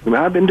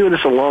 I've been doing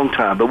this a long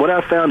time, but what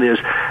I found is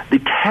the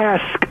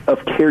task of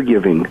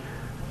caregiving,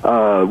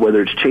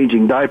 whether it's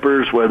changing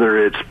diapers,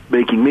 whether it's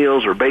making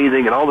meals or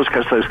bathing and all those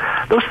kinds of things,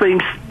 those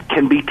things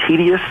can be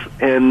tedious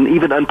and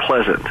even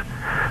unpleasant.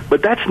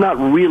 But that's not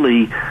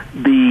really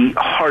the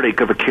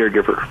heartache of a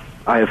caregiver,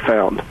 I have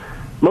found.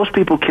 Most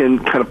people can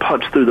kind of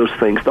punch through those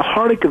things. The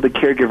heartache of the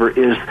caregiver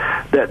is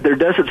that there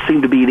doesn't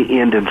seem to be any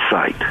end in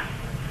sight,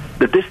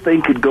 that this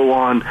thing could go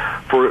on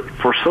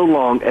for so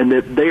long, and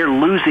that they are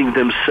losing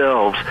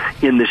themselves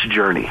in this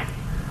journey.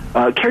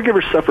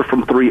 Caregivers suffer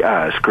from three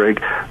I's,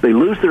 Craig. They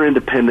lose their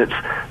independence,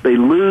 they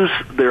lose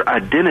their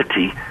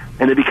identity,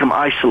 and they become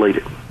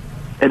isolated.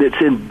 And it's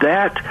in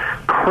that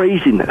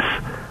craziness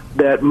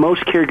that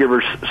most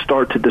caregivers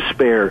start to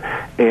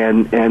despair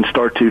and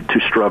start to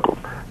struggle.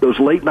 Those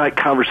late-night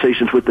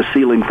conversations with the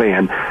ceiling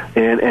fan,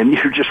 and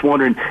you're just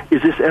wondering,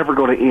 is this ever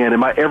going to end?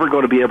 Am I ever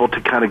going to be able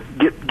to kind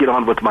of get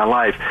on with my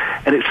life?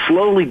 And it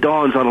slowly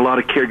dawns on a lot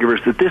of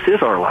caregivers that this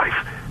is our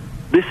life.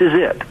 This is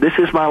it. This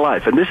is my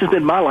life. And this has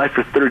been my life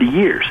for 30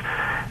 years.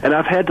 And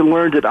I've had to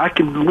learn that I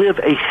can live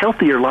a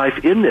healthier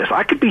life in this.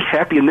 I could be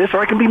happy in this, or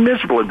I can be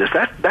miserable in this.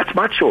 That's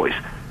my choice.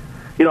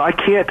 You know, I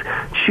can't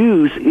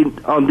choose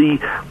on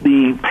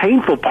the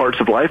painful parts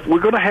of life. We're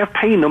going to have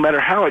pain no matter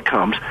how it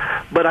comes,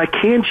 but I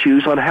can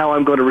choose on how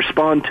I'm going to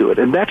respond to it.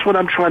 And that's what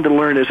I'm trying to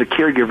learn as a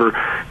caregiver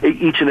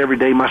each and every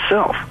day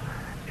myself.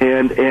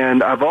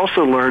 And I've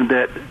also learned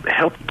that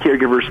healthy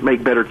caregivers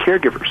make better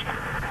caregivers.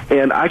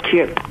 And I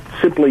can't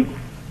simply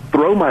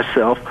throw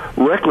myself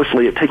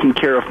recklessly at taking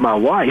care of my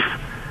wife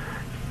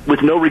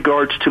with no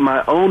regards to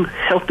my own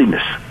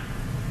healthiness.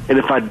 And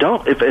if I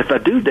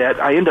do that,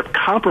 I end up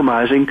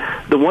compromising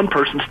the one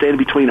person standing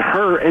between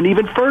her and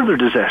even further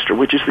disaster,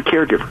 which is the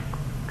caregiver.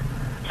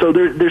 So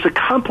there's a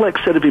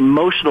complex set of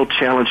emotional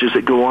challenges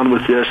that go on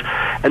with this,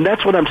 and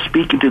that's what I'm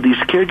speaking to, these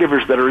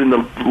caregivers that are in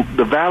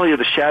the valley of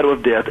the shadow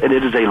of death, and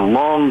it is a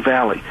long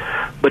valley.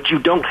 But you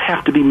don't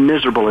have to be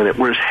miserable in it.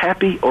 We're as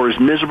happy or as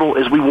miserable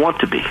as we want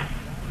to be.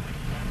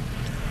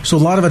 So a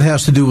lot of it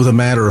has to do with a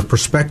matter of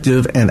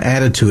perspective and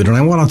attitude, and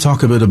I want to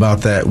talk a bit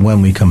about that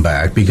when we come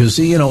back, because,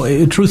 you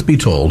know, truth be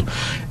told,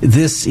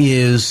 this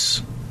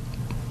is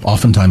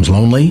oftentimes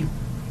lonely,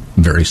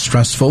 very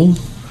stressful.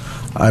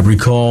 I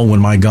recall when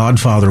my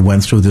godfather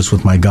went through this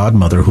with my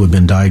godmother, who had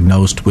been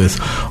diagnosed with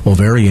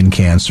ovarian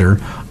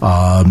cancer.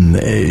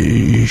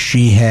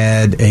 She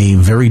had a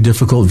very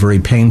difficult, very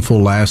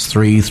painful last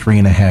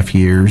 3.5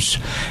 years,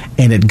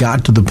 and it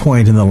got to the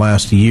point in the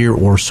last year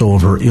or so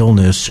of her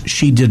illness,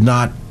 she did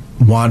not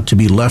want to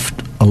be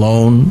left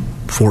alone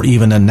for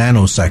even a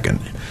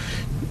nanosecond.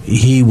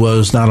 He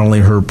was not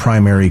only her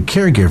primary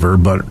caregiver,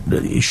 but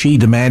she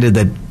demanded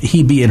that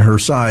he be in her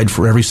side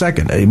for every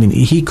second. I mean,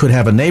 he could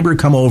have a neighbor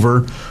come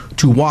over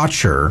to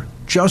watch her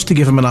just to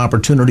give him an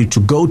opportunity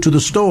to go to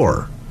the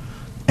store.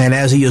 And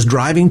as he is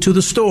driving to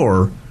the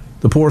store,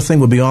 the poor thing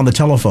would be on the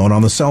telephone,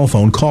 on the cell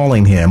phone,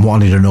 calling him,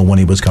 wanting to know when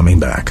he was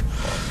coming back.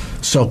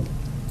 So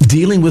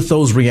dealing with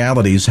those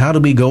realities, how do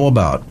we go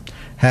about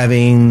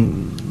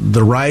having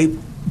the right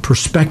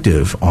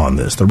perspective on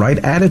this, the right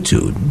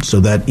attitude, so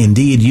that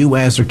indeed you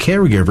as a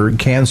caregiver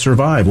can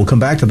survive? We'll come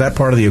back to that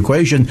part of the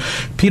equation.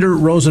 Peter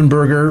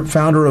Rosenberger,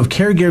 founder of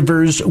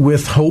Caregivers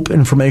with Hope.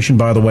 Information,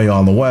 by the way,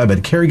 on the web at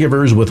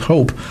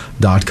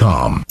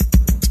caregiverswithhope.com.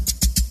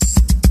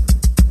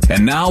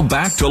 And now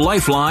back to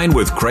Lifeline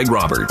with Craig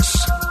Roberts.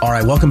 All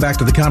right, welcome back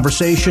to the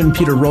conversation.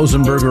 Peter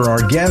Rosenberger,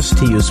 our guest.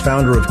 He is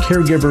founder of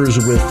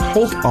Caregivers with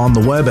Hope on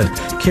the web at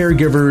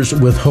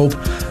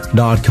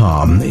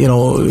caregiverswithhope.com. You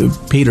know,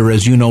 Peter,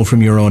 as you know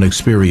from your own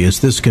experience,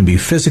 this can be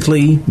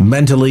physically,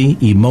 mentally,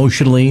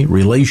 emotionally,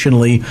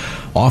 relationally,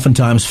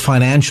 oftentimes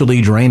financially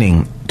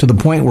draining, to the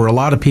point where a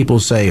lot of people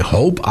say,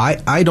 hope?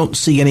 I don't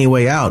see any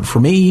way out. For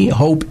me,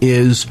 hope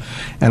is,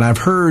 and I've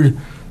heard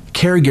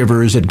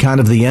caregivers at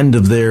kind of the end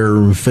of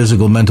their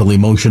physical, mental,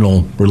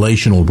 emotional,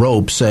 relational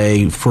rope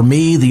say, for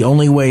me, the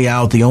only way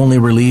out, the only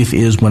relief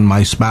is when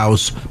my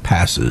spouse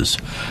passes.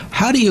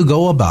 How do you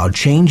go about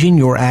changing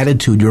your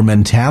attitude, your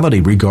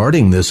mentality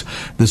regarding this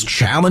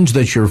challenge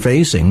that you're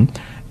facing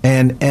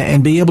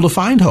and be able to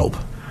find hope?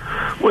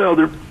 Well,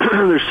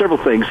 there's several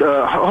things.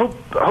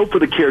 Hope for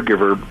the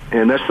Caregiver,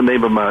 and that's the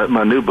name of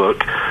my new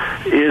book,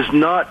 is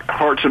not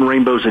hearts and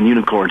rainbows and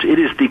unicorns. It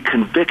is the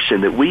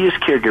conviction that we as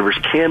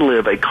caregivers can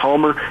live a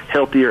calmer,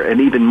 healthier, and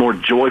even more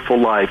joyful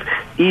life,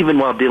 even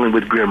while dealing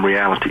with grim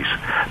realities.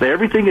 Now,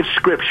 everything in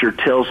Scripture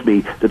tells me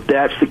that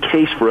that's the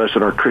case for us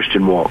in our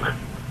Christian walk.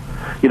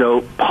 You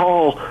know,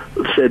 Paul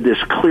said this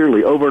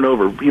clearly over and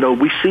over. You know,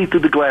 we see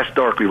through the glass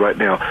darkly right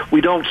now. We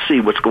don't see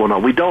what's going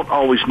on. We don't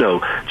always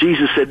know.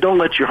 Jesus said, don't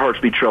let your hearts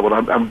be troubled.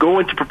 I'm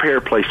going to prepare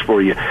a place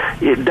for you.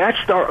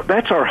 That's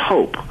our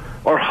hope.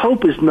 Our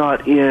hope is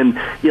not in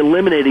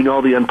eliminating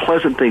all the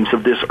unpleasant things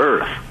of this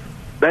earth.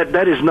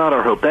 That is not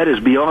our hope. That is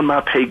beyond my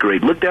pay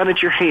grade. Look down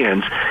at your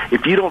hands.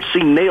 If you don't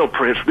see nail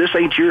prints, this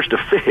ain't yours to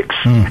fix.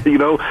 You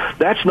know,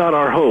 that's not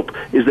our hope,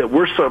 is that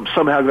we're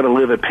somehow going to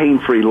live a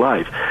pain-free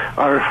life.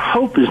 Our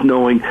hope is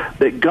knowing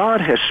that God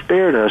has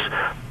spared us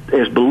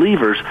as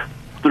believers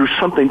through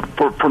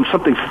from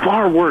something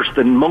far worse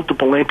than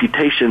multiple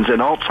amputations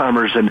and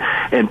Alzheimer's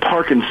and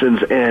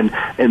Parkinson's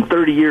and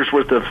 30 years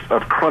worth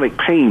of chronic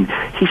pain.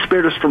 He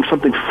spared us from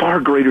something far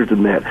greater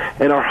than that.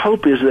 And our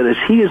hope is that as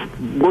he is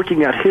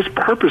working out his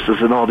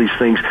purposes in all these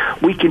things,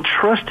 we can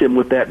trust him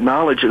with that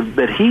knowledge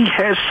that he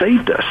has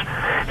saved us.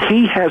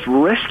 He has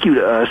rescued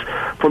us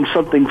from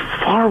something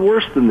far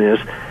worse than this,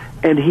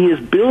 and he is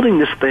building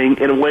this thing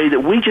in a way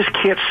that we just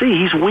can't see.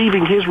 He's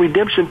weaving his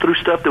redemption through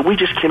stuff that we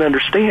just can't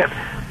understand.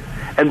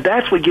 And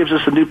that's what gives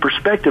us a new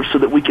perspective so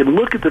that we can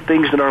look at the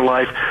things in our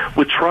life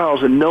with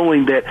trials and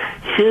knowing that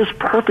his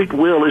perfect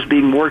will is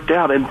being worked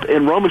out.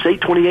 And Romans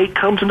 8:28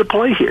 comes into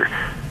play here.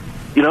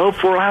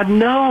 For I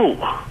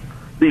know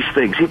these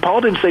things.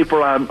 Paul didn't say,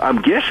 for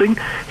I'm guessing.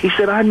 He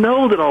said, I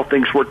know that all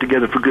things work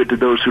together for good to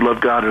those who love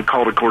God and are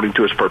called according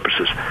to his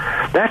purposes.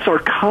 That's our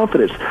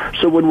confidence.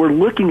 So when we're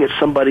looking at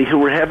somebody who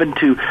we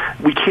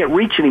can't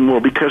reach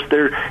anymore because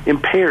they're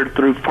impaired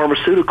through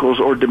pharmaceuticals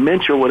or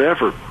dementia or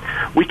whatever,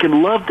 we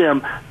can love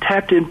them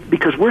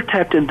because we're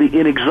tapped in the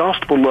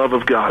inexhaustible love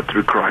of God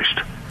through Christ.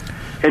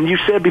 And you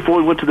said before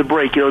we went to the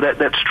break,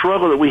 that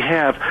struggle that we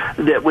have,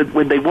 that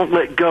when they won't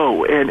let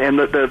go, and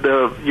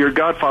your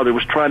godfather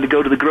was trying to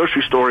go to the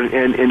grocery store,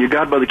 and your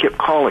godmother kept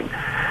calling.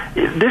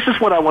 This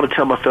is what I want to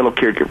tell my fellow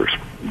caregivers.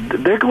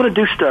 They're going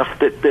to do stuff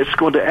that's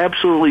going to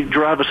absolutely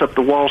drive us up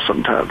the wall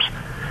sometimes.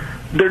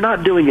 They're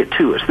not doing it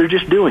to us. They're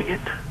just doing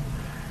it.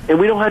 And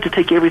we don't have to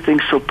take everything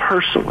so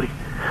personally.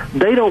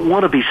 They don't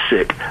want to be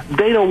sick.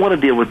 They don't want to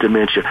deal with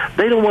dementia.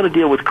 They don't want to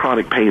deal with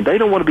chronic pain. They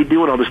don't want to be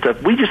doing all this stuff.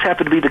 We just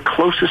happen to be the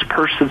closest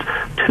persons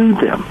to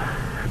them.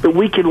 But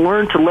we can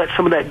learn to let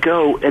some of that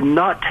go and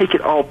not take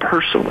it all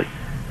personally.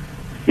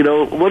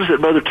 What is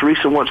it Mother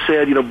Teresa once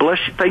said?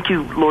 Thank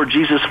you, Lord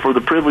Jesus, for the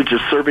privilege of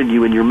serving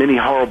you in your many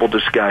horrible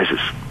disguises.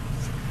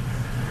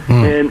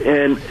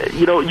 And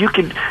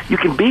you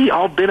can be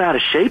all bent out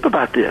of shape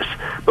about this,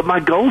 but my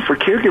goal for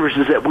caregivers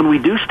is that when we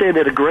do stand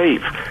at a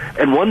grave,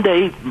 and one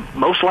day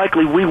most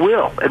likely we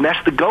will, and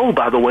that's the goal,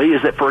 by the way,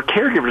 is that for a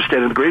caregiver to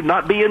stand in the grave,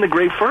 not be in the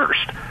grave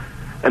first.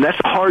 And that's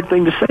a hard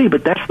thing to say,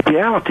 but that's the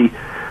reality.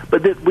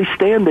 But that we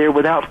stand there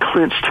without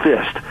clenched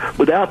fist,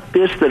 without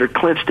fists that are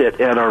clenched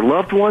at our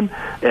loved one,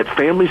 at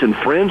families and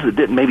friends that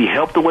didn't maybe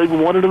help the way we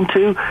wanted them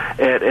to,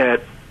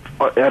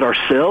 at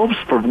ourselves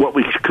for what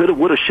we could have,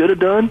 would have, should have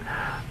done,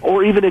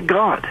 or even at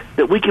God,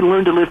 that we can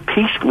learn to live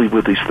peacefully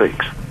with these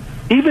things.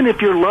 Even if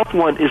your loved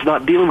one is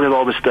not dealing with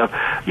all this stuff,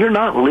 you're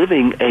not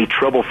living a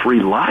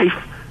trouble-free life.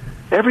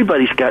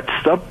 Everybody's got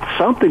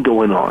something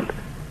going on.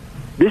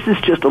 This is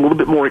just a little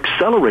bit more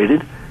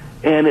accelerated,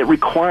 and it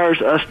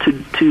requires us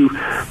to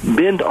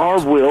bend our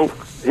will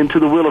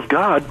into the will of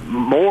God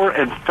more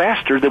and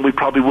faster than we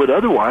probably would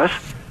otherwise.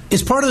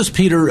 Is part of this,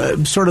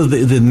 Peter, sort of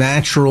the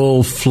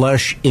natural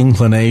flesh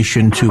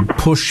inclination to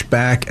push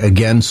back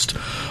against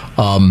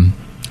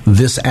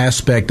this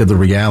aspect of the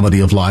reality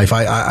of life?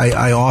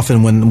 I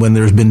often, when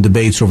there's been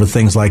debates over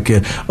things like,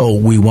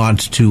 we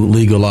want to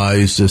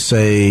legalize,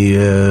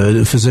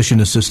 say,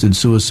 physician-assisted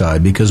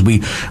suicide, because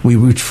we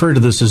refer to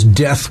this as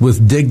death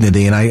with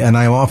dignity, and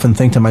I often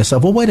think to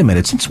myself, well, wait a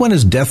minute, since when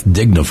is death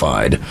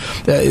dignified?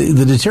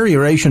 The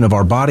deterioration of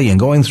our body and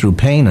going through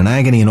pain and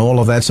agony and all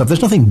of that stuff,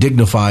 there's nothing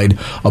dignified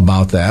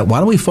about that. Why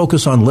don't we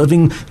focus on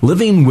living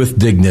with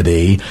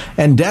dignity?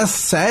 And death,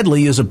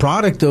 sadly, is a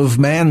product of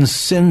man's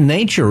sin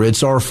nature.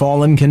 It's our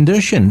fallen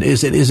condition.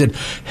 Is it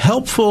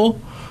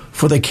helpful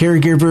for the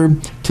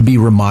caregiver to be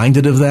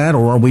reminded of that,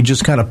 or are we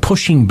just kind of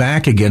pushing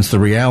back against the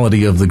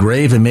reality of the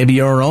grave and maybe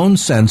our own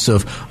sense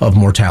of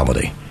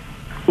mortality?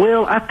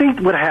 Well, I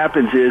think what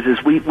happens is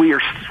we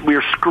are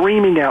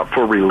screaming out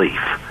for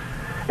relief.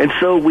 And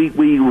so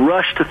we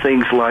rush to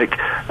things like,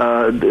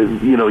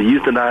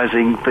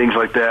 euthanizing, things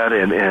like that,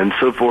 and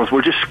so forth.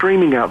 We're just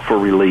screaming out for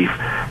relief.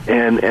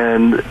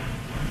 And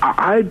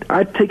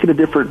I've taken a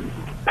different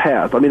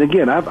path. I mean,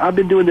 again, I've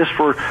been doing this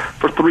for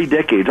 3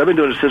 decades. I've been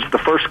doing it since the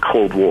first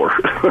Cold War.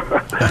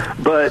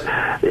 But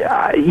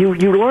you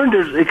learn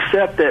to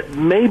accept that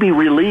maybe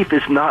relief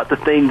is not the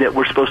thing that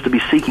we're supposed to be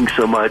seeking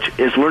so much,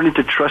 is learning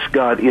to trust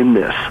God in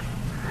this.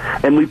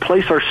 And we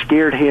place our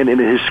scared hand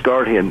into his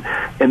scarred hand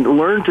and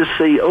learn to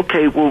say,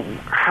 okay, well,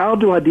 how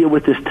do I deal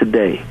with this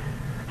today?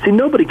 See,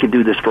 nobody can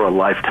do this for a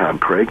lifetime,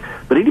 Craig,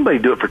 but anybody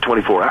can do it for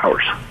 24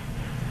 hours.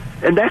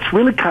 And that's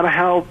really kind of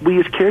how we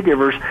as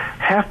caregivers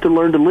have to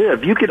learn to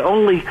live. You can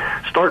only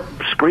start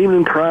screaming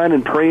and crying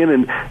and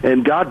praying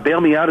and God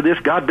bail me out of this,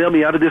 God bail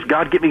me out of this,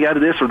 God get me out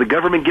of this, or the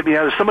government get me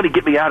out of this, somebody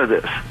get me out of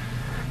this.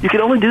 You can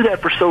only do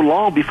that for so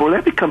long before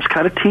that becomes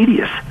kind of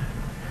tedious.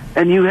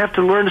 And you have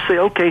to learn to say,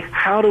 okay,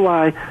 how do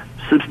I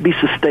be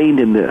sustained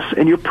in this?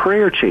 And your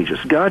prayer changes.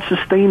 God,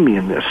 sustain me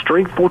in this.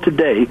 Strength for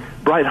today,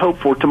 bright hope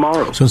for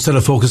tomorrow. So instead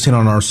of focusing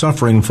on our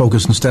suffering,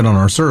 focus instead on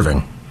our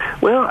serving.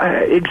 Well,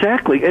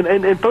 exactly.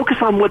 And focus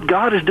on what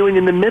God is doing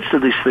in the midst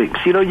of these things.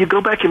 You know, you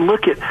go back and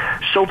look at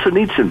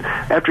Solzhenitsyn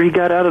after he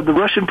got out of the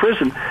Russian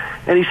prison,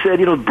 and he said,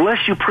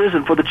 bless you,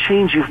 prison, for the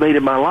change you've made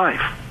in my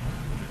life.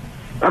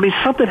 I mean,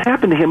 something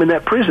happened to him in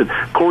that prison.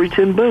 Corrie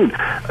ten Boom.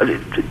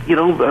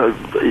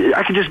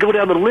 I could just go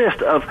down the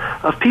list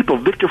of people,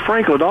 Viktor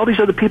Frankl and all these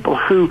other people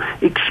who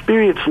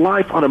experienced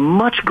life on a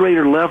much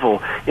greater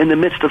level in the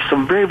midst of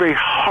some very, very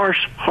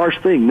harsh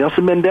thing.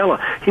 Nelson Mandela,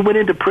 he went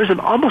into prison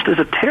almost as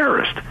a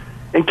terrorist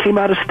and came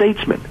out a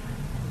statesman.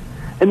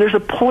 And there's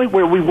a point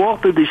where we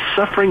walk through this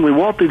suffering, we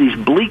walk through these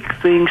bleak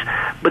things,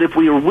 but if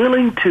we are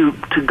willing to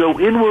go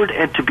inward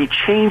and to be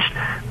changed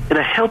in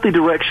a healthy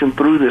direction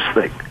through this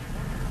thing,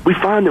 we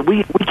find that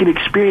we can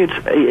experience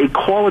a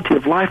quality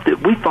of life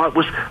that we thought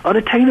was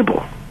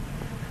unattainable.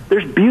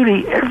 There's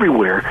beauty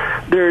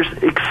everywhere. There's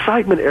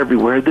excitement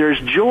everywhere. There's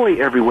joy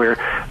everywhere.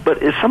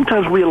 But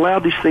sometimes we allow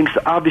these things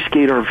to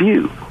obfuscate our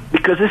view,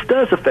 because this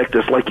does affect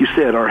us, like you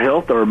said, our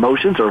health, our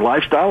emotions, our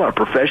lifestyle, our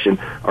profession,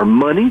 our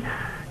money.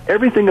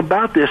 Everything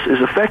about this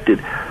is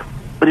affected.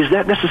 But is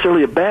that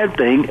necessarily a bad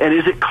thing, and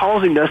is it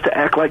causing us to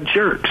act like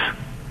jerks?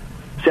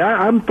 See,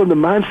 I'm from the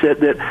mindset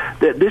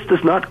that this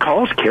does not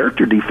cause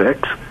character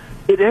defects.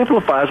 It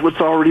amplifies what's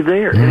already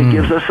there, and it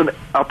gives us an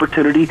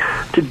opportunity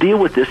to deal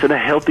with this in a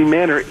healthy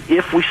manner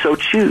if we so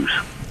choose.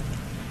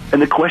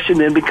 And the question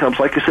then becomes,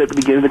 like I said at the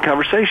beginning of the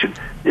conversation,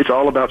 it's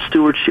all about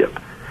stewardship.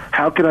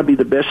 How can I be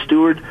the best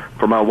steward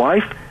for my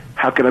wife?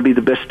 How can I be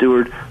the best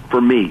steward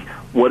for me?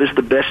 What is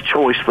the best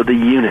choice for the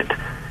unit?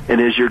 And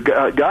as your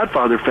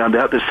godfather found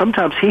out, that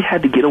sometimes he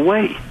had to get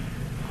away.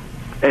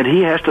 And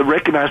he has to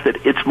recognize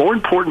that it's more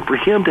important for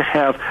him to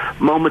have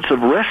moments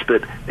of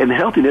respite and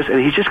healthiness, and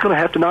he's just going to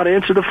have to not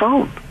answer the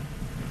phone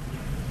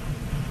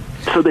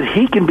so that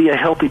he can be a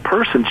healthy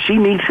person. She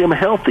needs him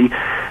healthy,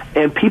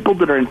 and people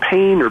that are in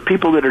pain or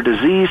people that are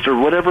diseased or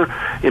whatever,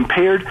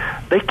 impaired,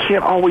 they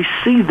can't always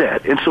see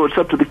that. And so it's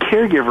up to the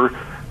caregiver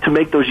to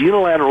make those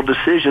unilateral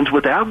decisions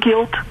without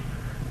guilt,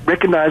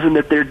 recognizing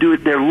that they're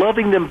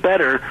loving them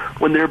better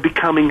when they're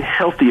becoming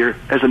healthier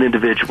as an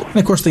individual. And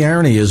of course, the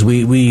irony is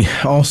we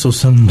also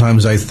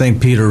sometimes, I think,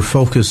 Peter,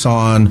 focus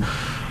on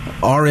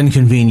our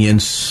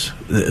inconvenience,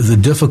 the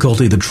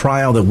difficulty, the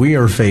trial that we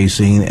are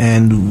facing,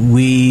 and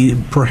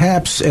we,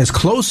 perhaps as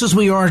close as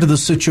we are to the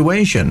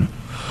situation,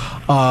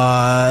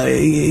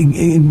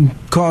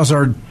 cause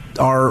our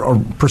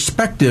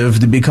perspective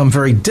to become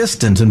very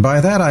distant. And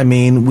by that I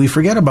mean we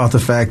forget about the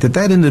fact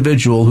that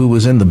individual who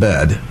was in the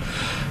bed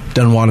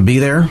doesn't want to be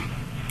there,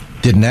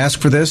 didn't ask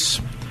for this,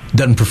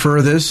 doesn't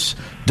prefer this,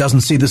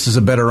 doesn't see this as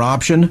a better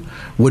option,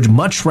 would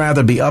much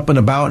rather be up and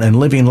about and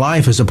living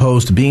life as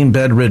opposed to being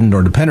bedridden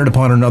or dependent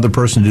upon another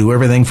person to do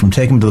everything from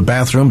take them to the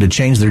bathroom, to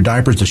change their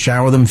diapers, to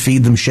shower them,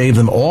 feed them, shave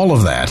them, all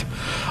of that.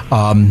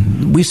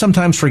 We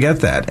sometimes forget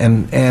that.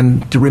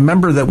 And to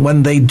remember that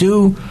when they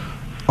do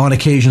on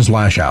occasions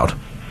lash out,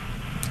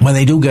 when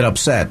they do get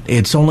upset,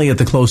 it's only at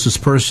the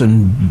closest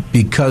person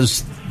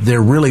because they're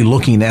really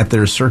looking at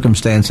their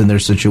circumstance and their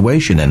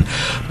situation, and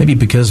maybe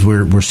because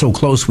we're so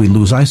close, we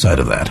lose eyesight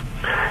of that.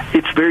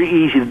 It's very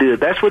easy to do it.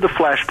 That's where the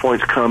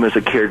flashpoints come as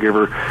a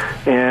caregiver.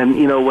 And,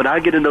 when I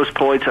get in those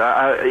points,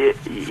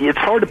 it's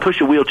hard to push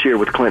a wheelchair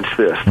with clenched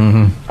fist.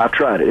 Mm-hmm. I've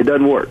tried it. It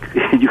doesn't work.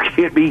 You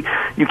can't be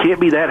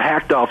that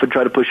hacked off and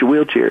try to push a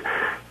wheelchair.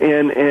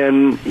 And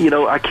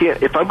I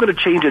can't. If I'm going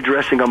to change a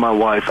dressing on my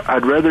wife,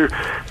 I'd rather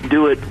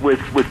do it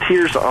with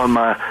tears on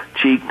my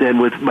cheek than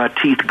with my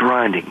teeth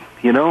grinding,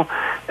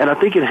 And I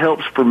think it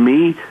helps for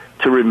me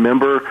to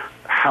remember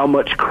how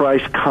much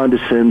Christ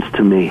condescends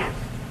to me.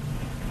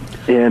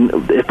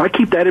 And if I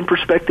keep that in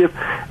perspective,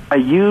 I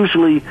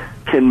usually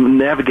can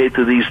navigate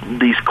through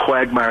these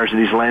quagmires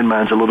and these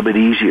landmines a little bit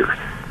easier.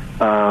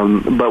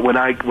 But when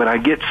I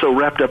get so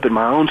wrapped up in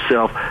my own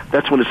self,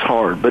 that's when it's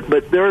hard. But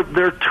there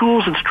are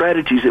tools and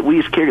strategies that we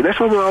as caregivers, that's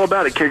what we're all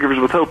about at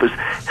Caregivers with Hope, is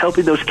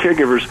helping those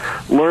caregivers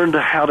learn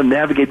how to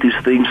navigate these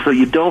things so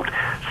you don't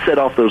set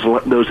off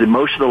those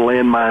emotional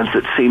landmines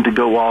that seem to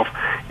go off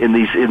in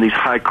these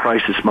high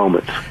crisis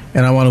moments.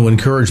 And I want to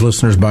encourage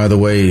listeners, by the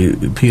way,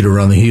 Peter,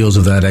 on the heels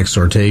of that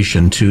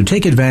exhortation, to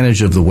take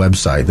advantage of the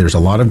website. There's a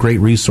lot of great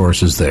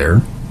resources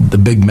there. The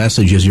big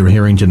message, as you're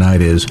hearing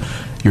tonight, is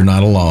you're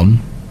not alone.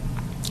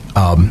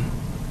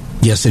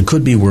 Yes, it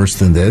could be worse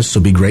than this, so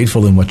be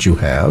grateful in what you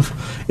have.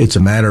 It's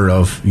a matter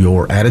of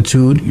your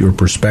attitude, your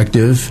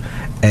perspective,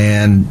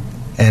 and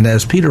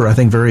as Peter, I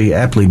think, very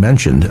aptly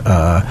mentioned,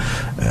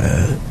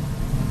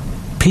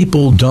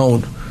 people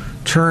don't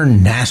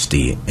turn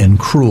nasty and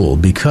cruel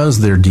because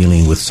they're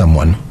dealing with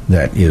someone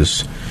that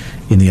is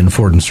in the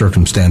unfortunate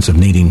circumstance of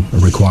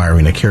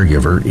requiring a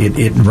caregiver.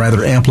 It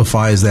rather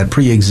amplifies that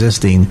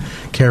pre-existing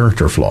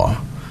character flaw.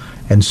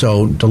 And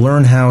so to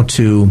learn how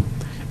to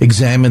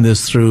examine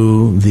this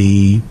through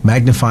the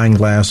magnifying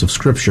glass of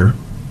Scripture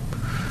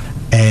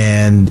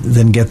and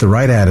then get the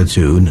right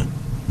attitude,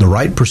 the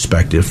right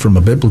perspective from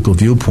a biblical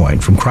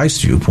viewpoint, from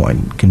Christ's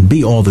viewpoint, can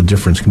be all the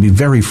difference, can be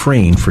very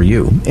freeing for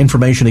you.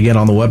 Information again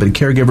on the web at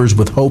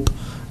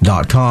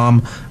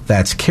caregiverswithhope.com.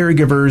 That's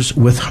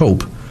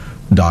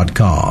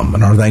caregiverswithhope.com.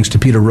 And our thanks to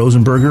Peter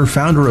Rosenberger,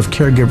 founder of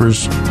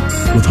Caregivers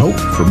with Hope,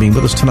 for being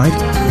with us tonight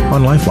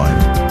on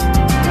Lifeline.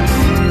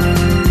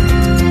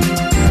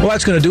 Well, Well,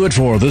 that's going to do it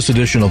for this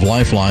edition of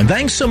Lifeline.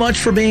 Thanks so much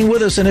for being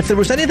with us. And if there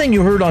was anything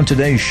you heard on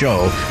today's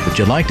show that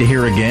you'd like to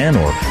hear again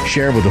or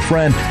share with a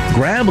friend,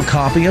 grab a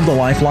copy of the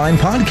Lifeline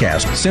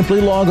podcast. Simply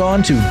log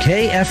on to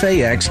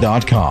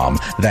KFAX.com.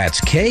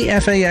 That's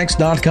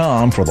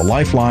KFAX.com for the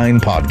Lifeline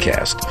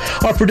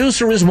podcast. Our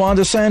producer is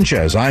Wanda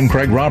Sanchez. I'm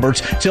Craig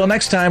Roberts. Till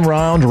next time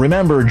round,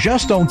 remember,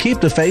 just don't keep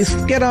the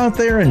faith. Get out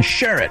there and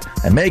share it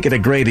and make it a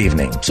great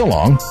evening. So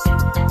long.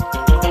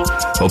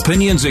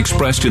 Opinions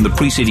expressed in the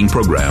preceding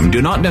program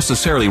do not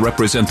necessarily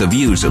represent the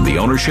views of the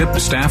ownership,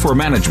 staff, or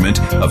management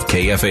of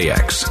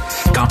KFAX.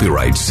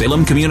 Copyright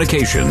Salem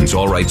Communications,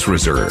 all rights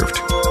reserved.